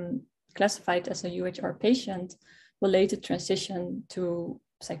classified as a UHR patient will later transition to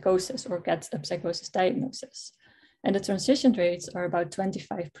psychosis or get a psychosis diagnosis. And the transition rates are about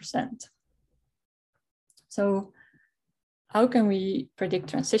 25%. So how can we predict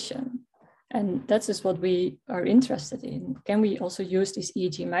transition? And that is what we are interested in. Can we also use these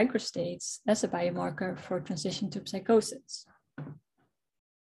EEG microstates as a biomarker for transition to psychosis?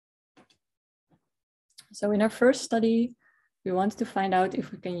 So in our first study, we wanted to find out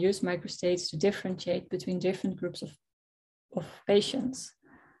if we can use microstates to differentiate between different groups of patients.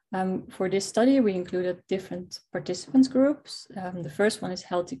 For this study, we included different participants groups. The first one is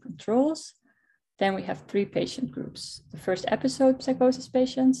healthy controls. Then we have 3 patient groups. The first episode psychosis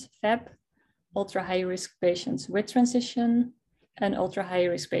patients, FEP, ultra high risk patients with transition, and ultra high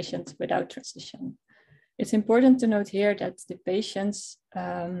risk patients without transition. It's important to note here that the patients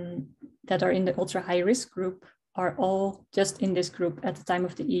that are in the ultra high risk group are all just in this group at the time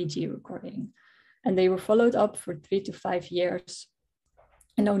of the EEG recording. And they were followed up for 3 to 5 years.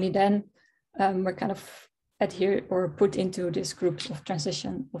 And only then were kind of adhered or put into this group of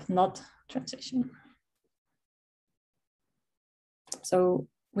transition, of not transition. So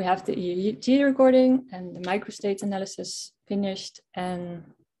we have the EEG recording and the microstate analysis finished.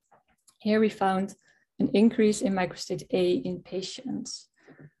 And here we found an increase in microstate A in patients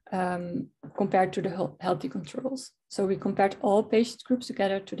compared to the healthy controls. So we compared all patient groups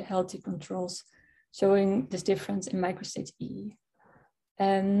together to the healthy controls, showing this difference in microstate E.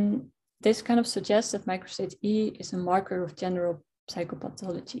 And this kind of suggests that microstate E is a marker of general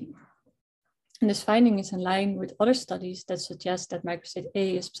psychopathology. And this finding is in line with other studies that suggest that microstate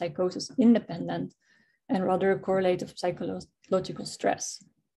A is psychosis independent and rather a correlate of psychological stress.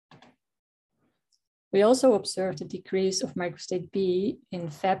 We also observed a decrease of microstate B in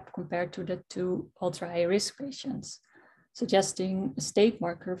FEP compared to the 2 ultra high risk patients, suggesting a state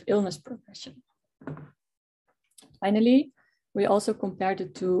marker of illness progression. Finally, we also compared the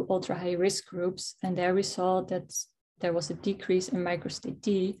 2 ultra high risk groups, and there we saw that there was a decrease in microstate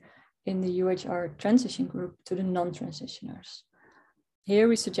D in the UHR transition group to the non-transitioners. Here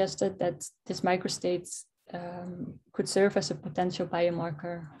we suggested that this microstate could serve as a potential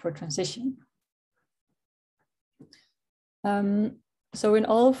biomarker for transition. So in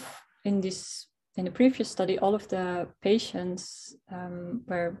the previous study, all of the patients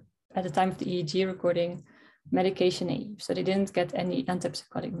were at the time of the EEG recording medication naive, so they didn't get any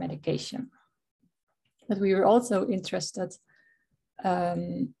antipsychotic medication. But we were also interested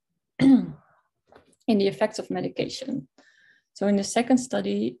in the effects of medication. So in the second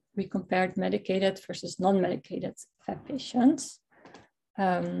study, we compared medicated versus non-medicated FEP patients.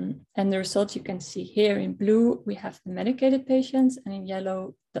 And the results you can see here in blue, we have the medicated patients, and in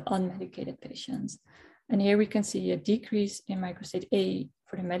yellow, the unmedicated patients. And here we can see a decrease in microstate A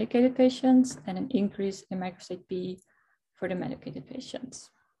for the medicated patients and an increase in microstate B for the medicated patients.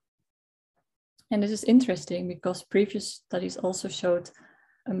 And this is interesting because previous studies also showed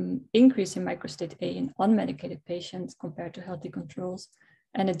an increase in microstate A in unmedicated patients compared to healthy controls,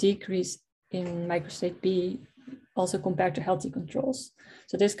 and a decrease in microstate B also compared to healthy controls.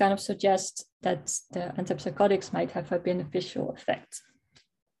 So this kind of suggests that the antipsychotics might have a beneficial effect.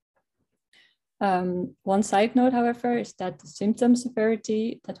 One side note, however, is that the symptom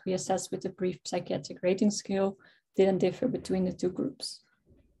severity that we assessed with the brief psychiatric rating scale didn't differ between the 2 groups.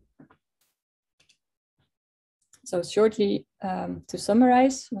 So shortly, to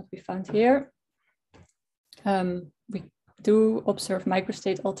summarize what we found here, we do observe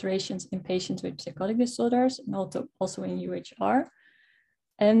microstate alterations in patients with psychotic disorders and also in UHR.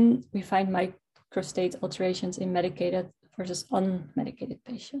 And we find microstate alterations in medicated versus unmedicated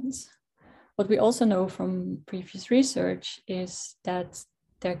patients. What we also know from previous research is that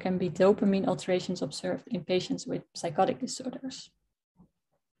there can be dopamine alterations observed in patients with psychotic disorders.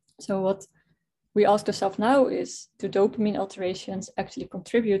 So what we ask ourselves now is, do dopamine alterations actually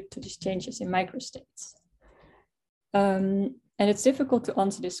contribute to these changes in microstates? And it's difficult to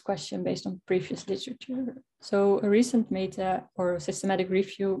answer this question based on previous literature. So a recent meta or systematic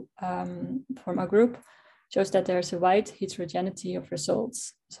review from our group shows that there's a wide heterogeneity of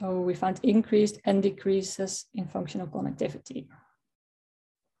results. So we found increased and decreases in functional connectivity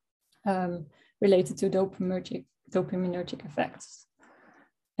related to dopaminergic effects.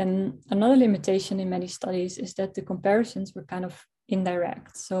 And another limitation in many studies is that the comparisons were kind of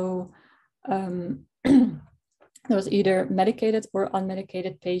indirect. So there was either medicated or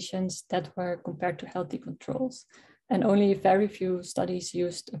unmedicated patients that were compared to healthy controls, and only very few studies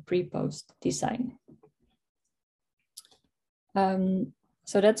used a pre-post design.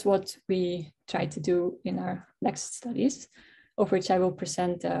 So that's what we try to do in our next studies, of which I will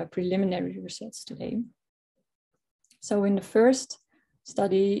present preliminary results today. So in the first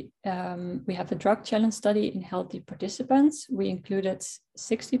study, we have a drug challenge study in healthy participants. We included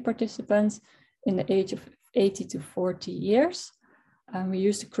 60 participants in the age of 80 to 40 years. We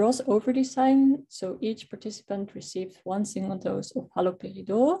used a crossover design, so each participant received one single dose of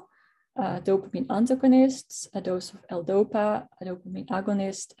haloperidol, dopamine antagonists, a dose of L-DOPA, a dopamine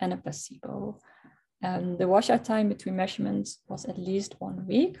agonist, and a placebo. The washout time between measurements was at least 1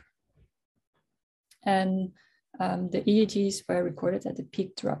 week. And the EEGs were recorded at the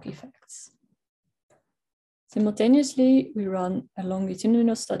peak drug effects. Simultaneously, we run a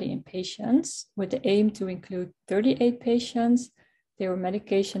longitudinal study in patients with the aim to include 38 patients. They were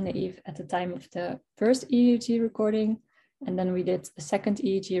medication naive at the time of the first EEG recording, and then we did a second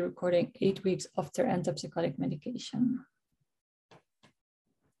EEG recording 8 weeks after antipsychotic medication.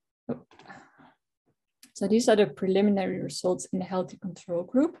 So these are the preliminary results in the healthy control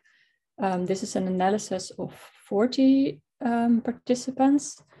group. This is an analysis of 40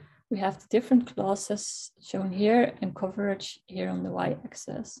 participants. We have the different classes shown here and coverage here on the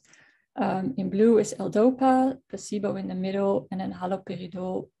y-axis. In blue is L-DOPA, placebo in the middle, and then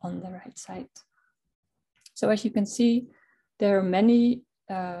haloperidol on the right side. So as you can see, there are many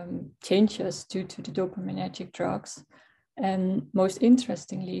changes due to the dopaminergic drugs. And most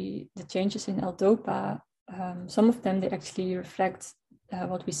interestingly, the changes in L-DOPA, some of them, they actually reflect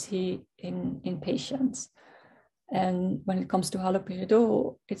what we see in patients. And when it comes to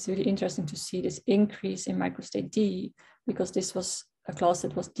haloperidol, it's really interesting to see this increase in microstate D, because this was a class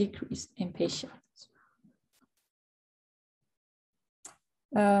that was decreased in patients.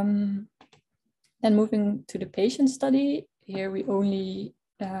 Then moving to the patient study, here we only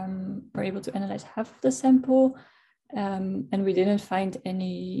were able to analyze half of the sample, and we didn't find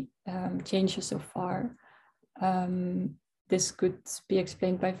any changes so far. This could be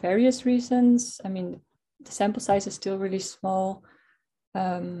explained by various reasons. I mean, the sample size is still really small,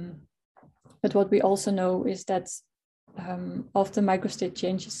 but what we also know is that often microstate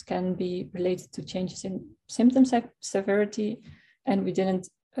changes can be related to changes in symptom severity, and we didn't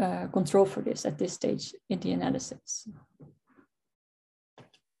control for this at this stage in the analysis.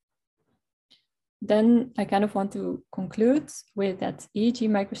 Then I kind of want to conclude with that EEG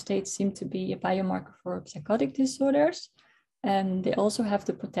microstates seem to be a biomarker for psychotic disorders, and they also have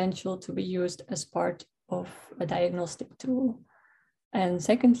the potential to be used as part of a diagnostic tool. And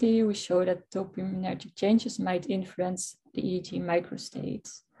secondly, we show that dopaminergic changes might influence the EEG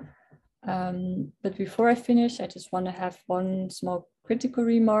microstates. But before I finish, I just want to have one small critical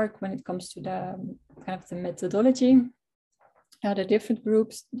remark when it comes to the kind of the methodology. There are different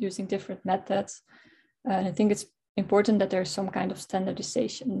groups using different methods. And I think it's important that there's some kind of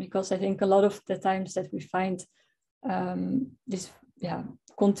standardization, because I think a lot of the times that we find this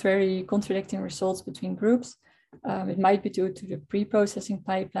contradicting results between groups, it might be due to the pre-processing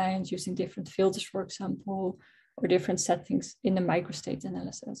pipelines using different filters, for example, or different settings in the microstate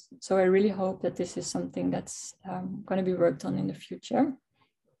analysis. So I really hope that this is something that's going to be worked on in the future.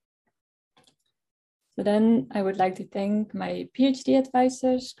 So then I would like to thank my PhD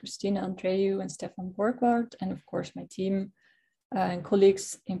advisors, Christina Andreu and Stefan Borgward, and of course my team and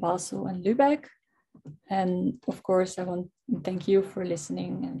colleagues in Basel and Lübeck. And of course, I want to thank you for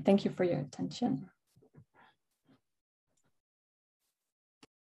listening, and thank you for your attention.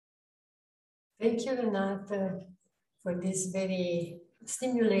 Thank you, Renate. for this very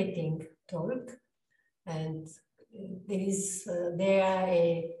stimulating talk. And there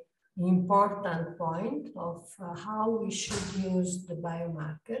an important point of how we should use the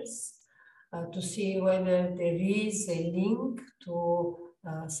biomarkers to see whether there is a link to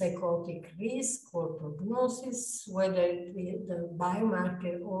psychotic risk or prognosis, whether the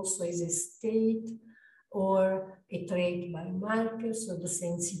biomarker also is a state or a trait biomarker, so the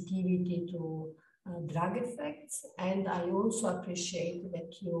sensitivity to drug effects. And I also appreciate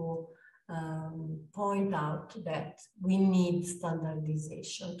that you point out that we need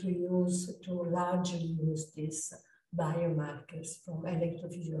standardization to largely use these biomarkers from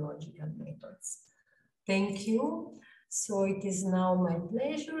electrophysiological methods. Thank you. So it is now my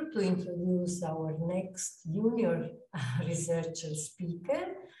pleasure to introduce our next junior researcher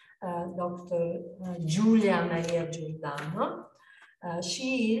speaker, Dr. Giulia Maria Giordano.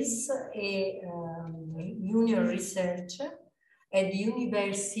 She is a junior researcher at the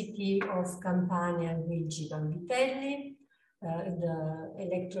University of Campania Luigi Vanvitelli, the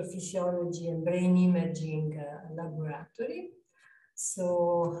electrophysiology and brain imaging laboratory.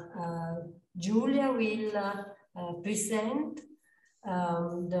 So Giulia will present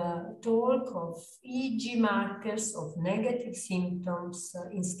the talk of EEG markers of negative symptoms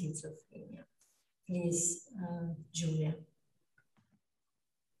in schizophrenia. Please, Giulia.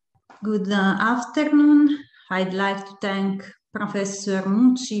 Good afternoon. I'd like to thank Professor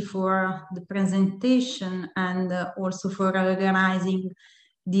Mucci for the presentation and also for organizing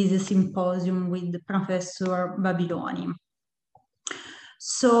this symposium with Professor Babiloni.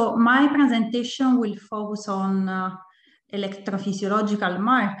 So my presentation will focus on electrophysiological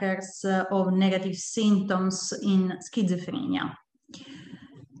markers of negative symptoms in schizophrenia.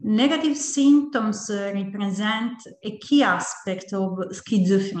 Negative symptoms represent a key aspect of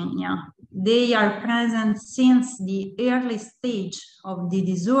schizophrenia. They are present since the early stage of the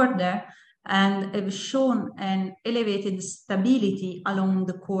disorder and have shown an elevated stability along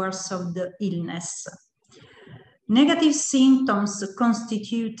the course of the illness. Negative symptoms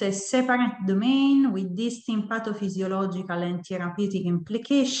constitute a separate domain with distinct pathophysiological and therapeutic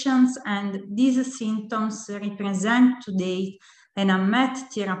implications, and these symptoms represent today an unmet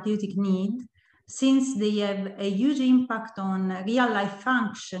therapeutic need, since they have a huge impact on real-life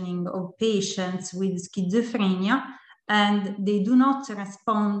functioning of patients with schizophrenia, and they do not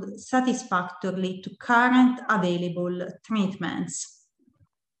respond satisfactorily to current available treatments.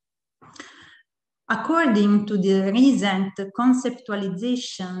 According to the recent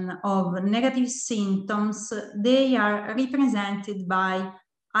conceptualization of negative symptoms, they are represented by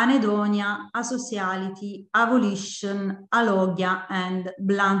anhedonia, asociality, avolition, alogia, and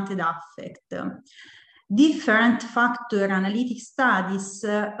blunted affect. Different factor analytic studies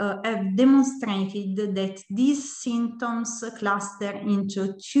have demonstrated that these symptoms cluster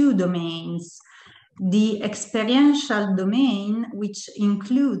into two domains: the experiential domain, which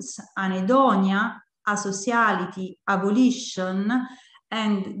includes anhedonia, asociality, avolition,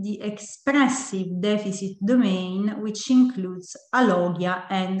 and the expressive deficit domain, which includes alogia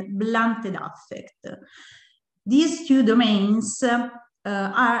and blunted affect. These two domains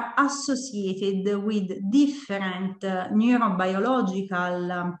are associated with different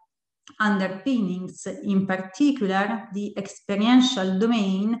neurobiological underpinnings. In particular, the experiential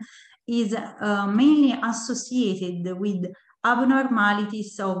domain is mainly associated with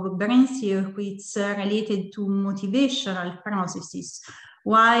abnormalities of brain circuits related to motivational processes,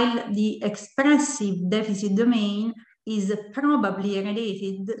 while the expressive deficit domain is probably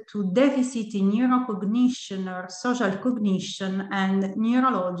related to deficit in neurocognition or social cognition and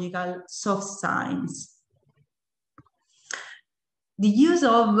neurological soft signs. The use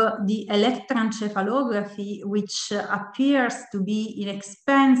of the electroencephalography, which appears to be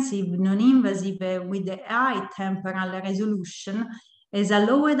inexpensive, non-invasive, with a high temporal resolution, has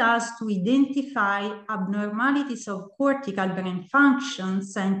allowed us to identify abnormalities of cortical brain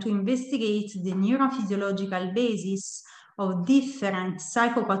functions and to investigate the neurophysiological basis of different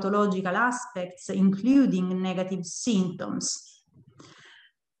psychopathological aspects, including negative symptoms.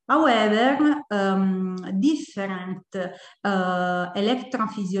 However, different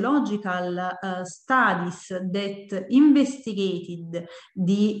electrophysiological studies that investigated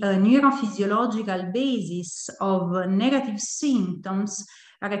the neurophysiological basis of negative symptoms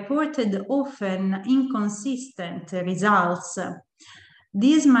reported often inconsistent results.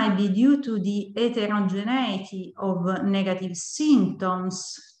 This might be due to the heterogeneity of negative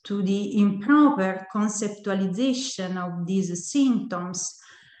symptoms, to the improper conceptualization of these symptoms,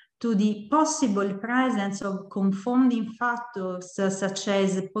 to the possible presence of confounding factors such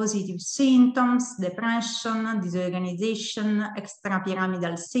as positive symptoms, depression, disorganization,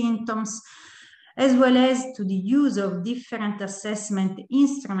 extrapyramidal symptoms, as well as to the use of different assessment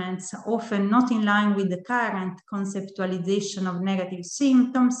instruments, often not in line with the current conceptualization of negative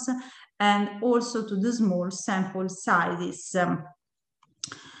symptoms, and also to the small sample sizes.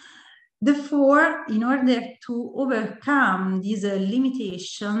 Therefore, in order to overcome these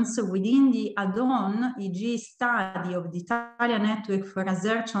limitations within the add-on EEG study of the Italian Network for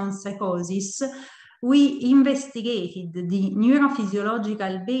Research on Psychosis, we investigated the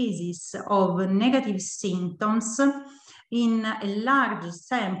neurophysiological basis of negative symptoms in a large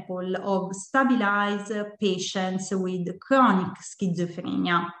sample of stabilized patients with chronic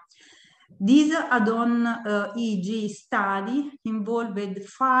schizophrenia. This add-on EEG study involved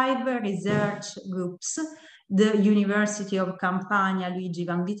 5 research groups: the University of Campania Luigi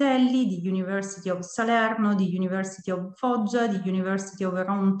Vanvitelli, the University of Salerno, the University of Foggia, the University of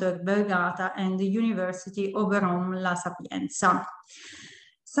Rome Tor Vergata, and the University of Rome La Sapienza.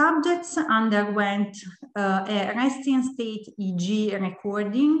 Subjects underwent a resting state EEG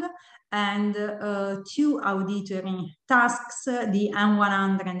recording and 2 auditory tasks, the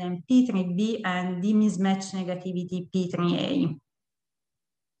M100 and P3B and the mismatch negativity P3A.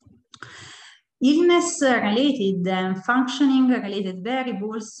 Illness-related and functioning-related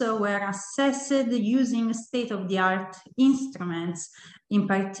variables were assessed using state-of-the-art instruments. In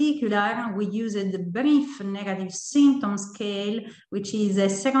particular, we used the brief negative symptom scale, which is a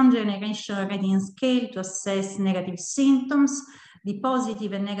second-generation rating scale to assess negative symptoms, the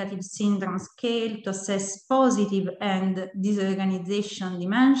positive and negative syndrome scale to assess positive and disorganization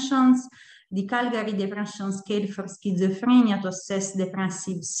dimensions, the Calgary Depression Scale for schizophrenia to assess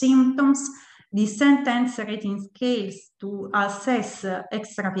depressive symptoms, the sentence rating scales to assess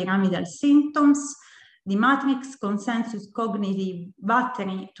extrapyramidal symptoms, the matrix consensus cognitive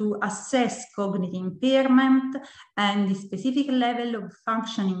battery to assess cognitive impairment, and the specific level of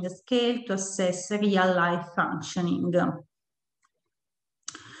functioning scale to assess real-life functioning.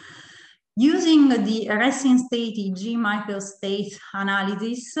 Using the resting state EEG microstate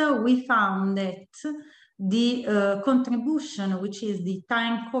analysis, we found that the contribution, which is the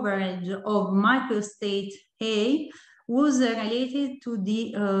time coverage of microstate A, was related to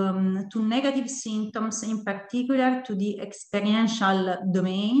the to negative symptoms, in particular to the experiential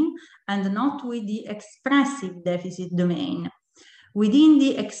domain, and not with the expressive deficit domain. Within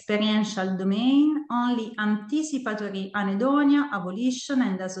the experiential domain, only anticipatory anhedonia, abolition,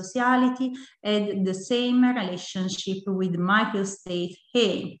 and asociality had the same relationship with microstate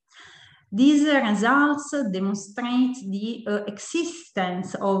A. These results demonstrate the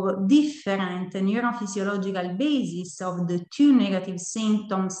existence of different neurophysiological bases of the 2 negative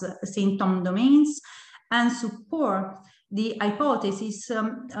symptom domains and support the hypothesis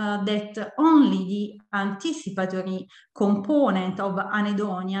that only the anticipatory component of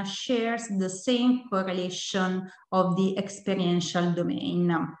anhedonia shares the same correlation of the experiential domain.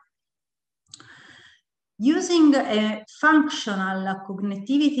 Using a functional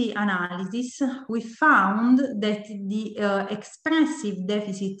cognitivity analysis, we found that the expressive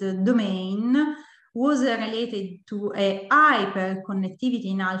deficit domain was related to a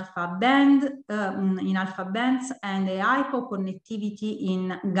hyperconnectivity in alpha bands and a hypoconnectivity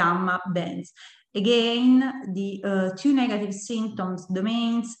in gamma bands. Again, the 2 negative symptoms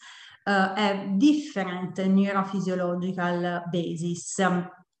domains have different neurophysiological bases.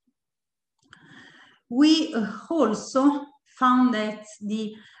 We also found that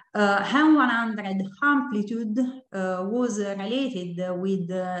the M100 amplitude was related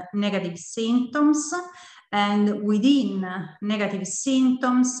with negative symptoms, and within negative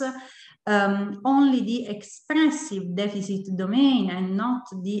symptoms, only the expressive deficit domain and not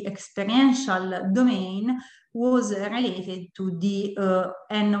the experiential domain was related to the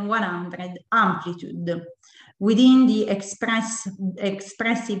N100 amplitude. Within the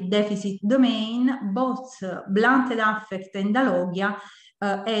expressive deficit domain, both blunted affect and alogia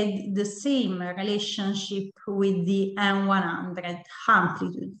had the same relationship with the N100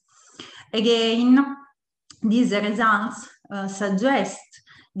 amplitude. Again, these results suggest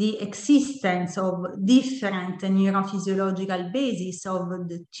the existence of different neurophysiological bases of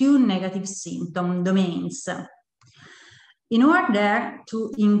the 2 negative symptom domains. In order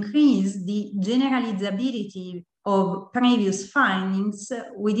to increase the generalizability of previous findings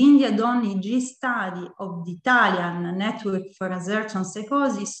within the add-on EEG study of the Italian Network for Research on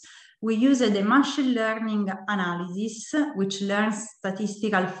Psychosis, we used a machine learning analysis which learns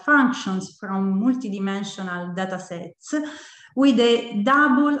statistical functions from multidimensional datasets with a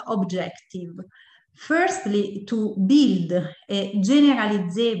double objective. Firstly, to build a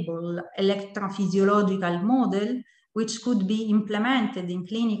generalizable electrophysiological model which could be implemented in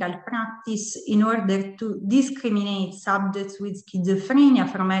clinical practice in order to discriminate subjects with schizophrenia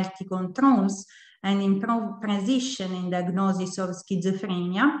from healthy controls and improve precision in diagnosis of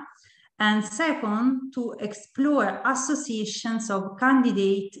schizophrenia. And second, to explore associations of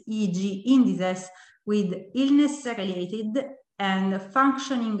candidate EEG indices with illness-related and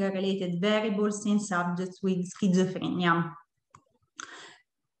functioning-related variables in subjects with schizophrenia.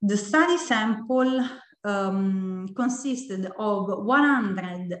 The study sample consisted of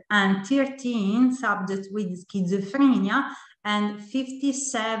 113 subjects with schizophrenia and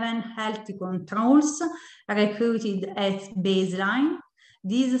 57 healthy controls recruited at baseline.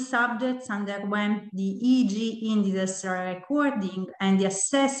 These subjects underwent the EEG indices recording and the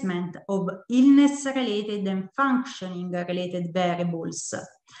assessment of illness-related and functioning-related variables.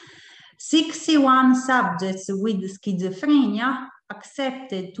 61 subjects with schizophrenia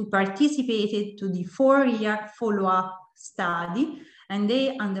accepted to participate to the 4-year follow-up study, and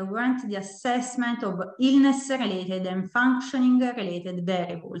they underwent the assessment of illness-related and functioning-related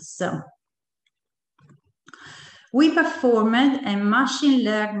variables. We performed a machine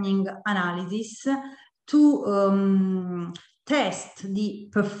learning analysis to test the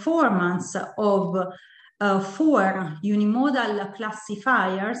performance of 4 unimodal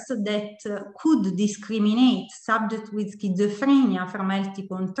classifiers that could discriminate subjects with schizophrenia from healthy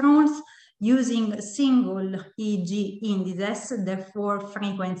controls using single EEG indices, therefore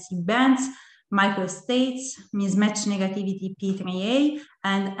frequency bands, microstates, mismatch negativity P3A,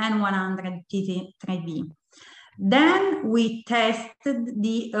 and N100 P3B. Then we tested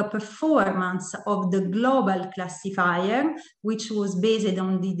the performance of the global classifier, which was based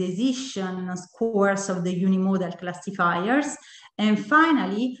on the decision scores of the unimodal classifiers. And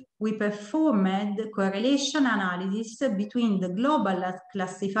finally, we performed correlation analysis between the global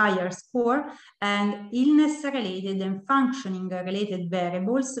classifier score and illness-related and functioning-related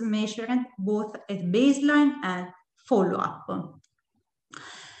variables measured both at baseline and follow-up.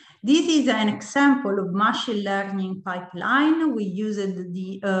 This is an example of machine learning pipeline. We used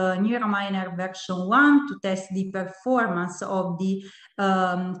the NeuroMiner version 1 to test the performance of the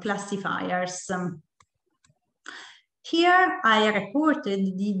classifiers. Here I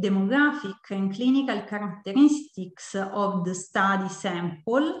reported the demographic and clinical characteristics of the study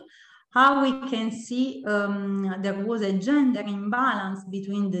sample. How we can see there was a gender imbalance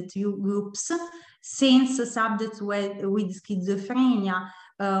between the two groups, since subjects with schizophrenia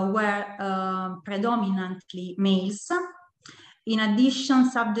were predominantly males. In addition,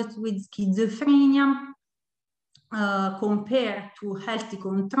 subjects with schizophrenia compared to healthy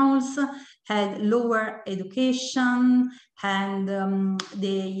controls had lower education, and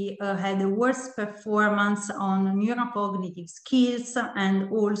they had a worse performance on neurocognitive skills,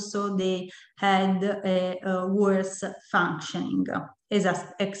 and also they had a worse functioning as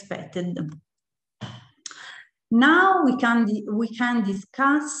expected. Now we can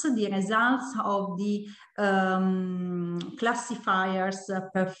discuss the results of the classifiers'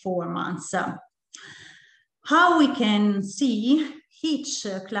 performance. How we can see, each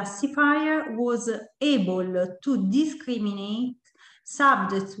classifier was able to discriminate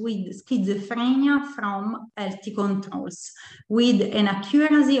subjects with schizophrenia from healthy controls with an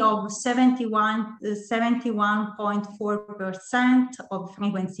accuracy of 71.4% of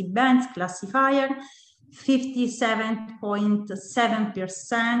frequency bands classifier,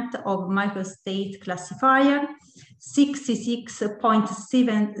 57.7% of microstate classifier,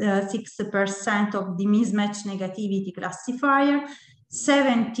 66.6% of the mismatch negativity classifier,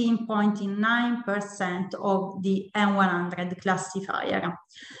 17.9% of the N100 classifier.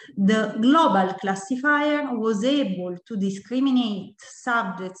 The global classifier was able to discriminate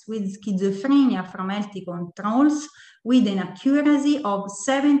subjects with schizophrenia from healthy controls with an accuracy of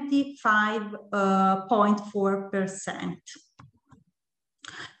 75.4%.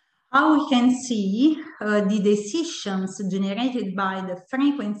 How we can see the decisions generated by the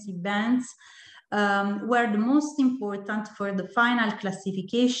frequency bands were the most important for the final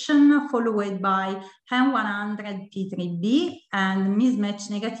classification, followed by N100 P3B and mismatch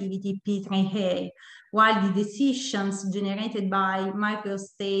negativity P3A, while the decisions generated by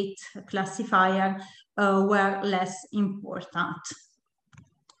microstate classifier were less important.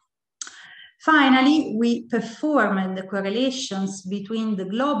 Finally, we performed the correlations between the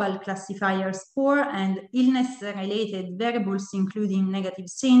global classifier score and illness-related variables, including negative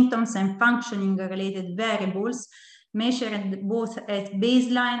symptoms and functioning-related variables, measured both at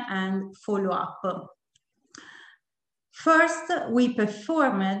baseline and follow-up. First, we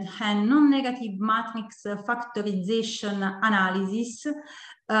performed a non-negative matrix factorization analysis,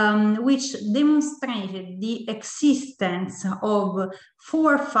 which demonstrated the existence of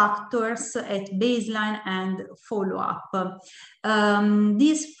 4 factors at baseline and follow-up.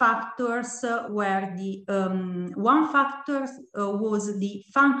 These factors were the one factor was the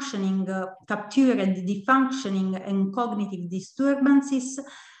functioning, captured the functioning and cognitive disturbances.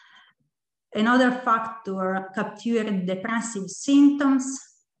 Another factor captured depressive symptoms.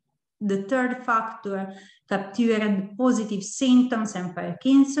 The third factor captured positive symptoms and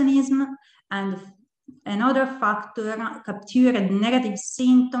Parkinsonism, and another factor captured negative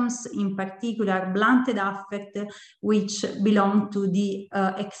symptoms, in particular blunted affect, which belong to the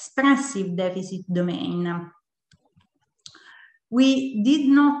expressive deficit domain. We did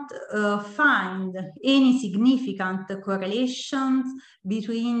not find any significant correlations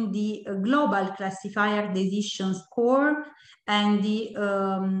between the global classifier decision score and the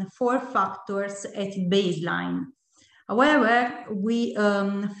 4 factors at baseline. However, we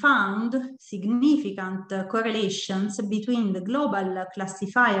found significant correlations between the global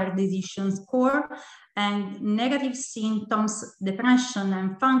classifier decision score and negative symptoms, depression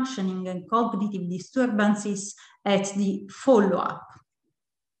and functioning and cognitive disturbances at the follow-up.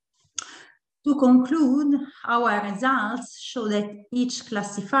 To conclude, our results show that each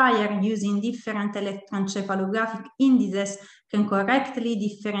classifier using different electroencephalographic indices can correctly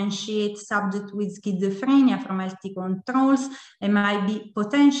differentiate subjects with schizophrenia from healthy controls and might be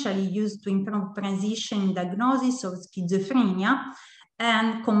potentially used to improve precision in diagnosis of schizophrenia.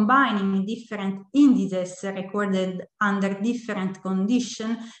 And combining different indices recorded under different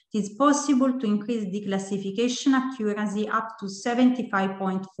conditions, it is possible to increase the classification accuracy up to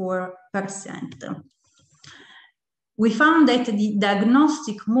 75.4%. We found that the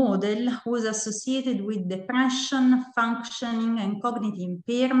diagnostic model was associated with depression, functioning, and cognitive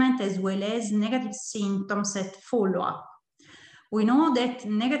impairment, as well as negative symptoms at follow-up. We know that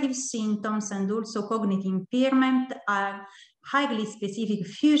negative symptoms and also cognitive impairment are highly specific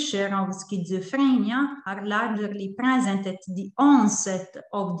features of schizophrenia, are largely present at the onset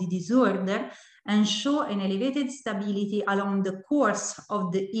of the disorder and show an elevated stability along the course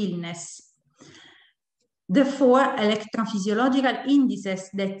of the illness. Therefore, electrophysiological indices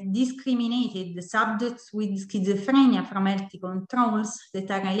that discriminated the subjects with schizophrenia from healthy controls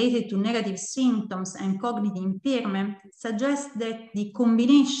that are related to negative symptoms and cognitive impairment suggest that the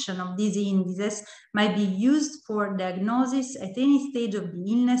combination of these indices might be used for diagnosis at any stage of the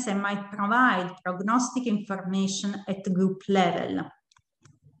illness and might provide prognostic information at group level.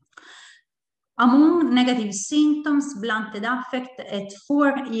 Among negative symptoms, blunted affect at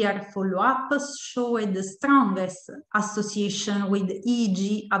 4-year follow-up showed the strongest association with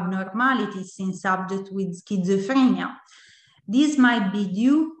EEG abnormalities in subjects with schizophrenia. This might be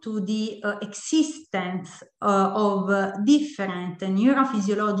due to the existence of different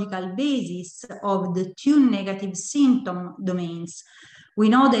neurophysiological bases of the 2 negative symptom domains. We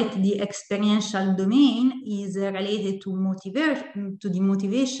know that the experiential domain is related to the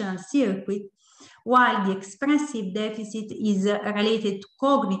motivational circuit, while the expressive deficit is related to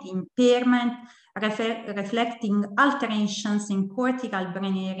cognitive impairment, reflecting alterations in cortical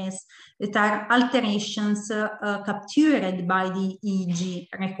brain areas that are alterations captured by the EEG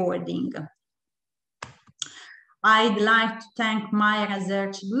recording. I'd like to thank my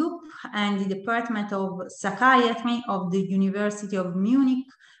research group and the Department of Psychiatry of the University of Munich,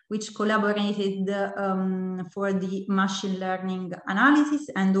 which collaborated for the machine learning analysis,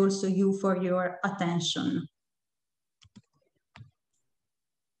 and also you for your attention.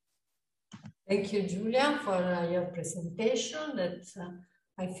 Thank you, Giulia, for your presentation that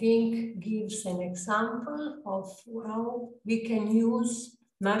I think gives an example of how we can use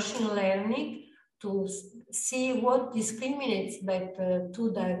machine learning to see what discriminates better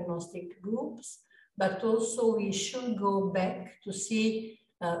 2 diagnostic groups, but also we should go back to see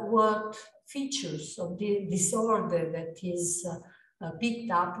what features of the disorder that is picked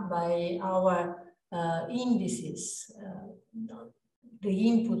up by our indices. The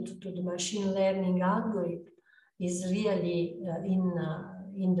input to the machine learning algorithm is really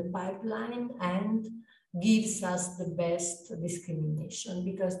in the pipeline and gives us the best discrimination,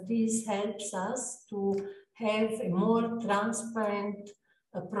 because this helps us to have a more transparent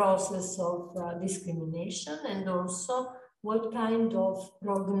process of discrimination, and also what kind of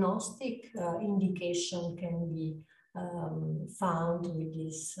prognostic indication can be found with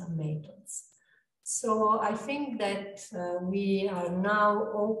these methods. So I think that we are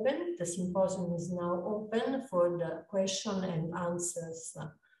now open, the symposium is now open for the question and answers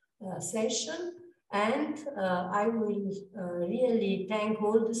session. And I will really thank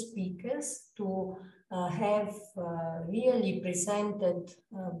all the speakers to have really presented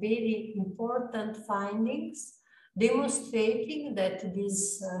very important findings, demonstrating that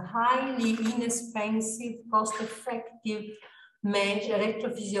these highly inexpensive, cost-effective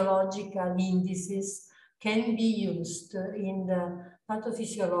electrophysiological indices can be used in the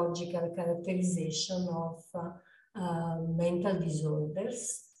pathophysiological characterization of mental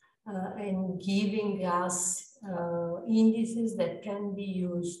disorders, and giving us indices that can be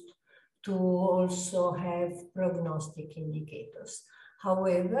used to also have prognostic indicators.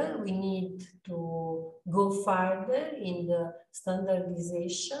 However, we need to go further in the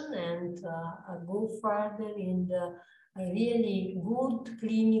standardization and go further in the really good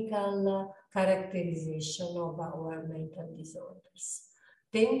clinical characterization of our mental disorders.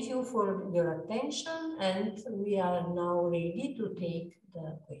 Thank you for your attention, and we are now ready to take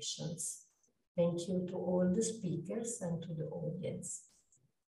the questions. Thank you to all the speakers and to the audience.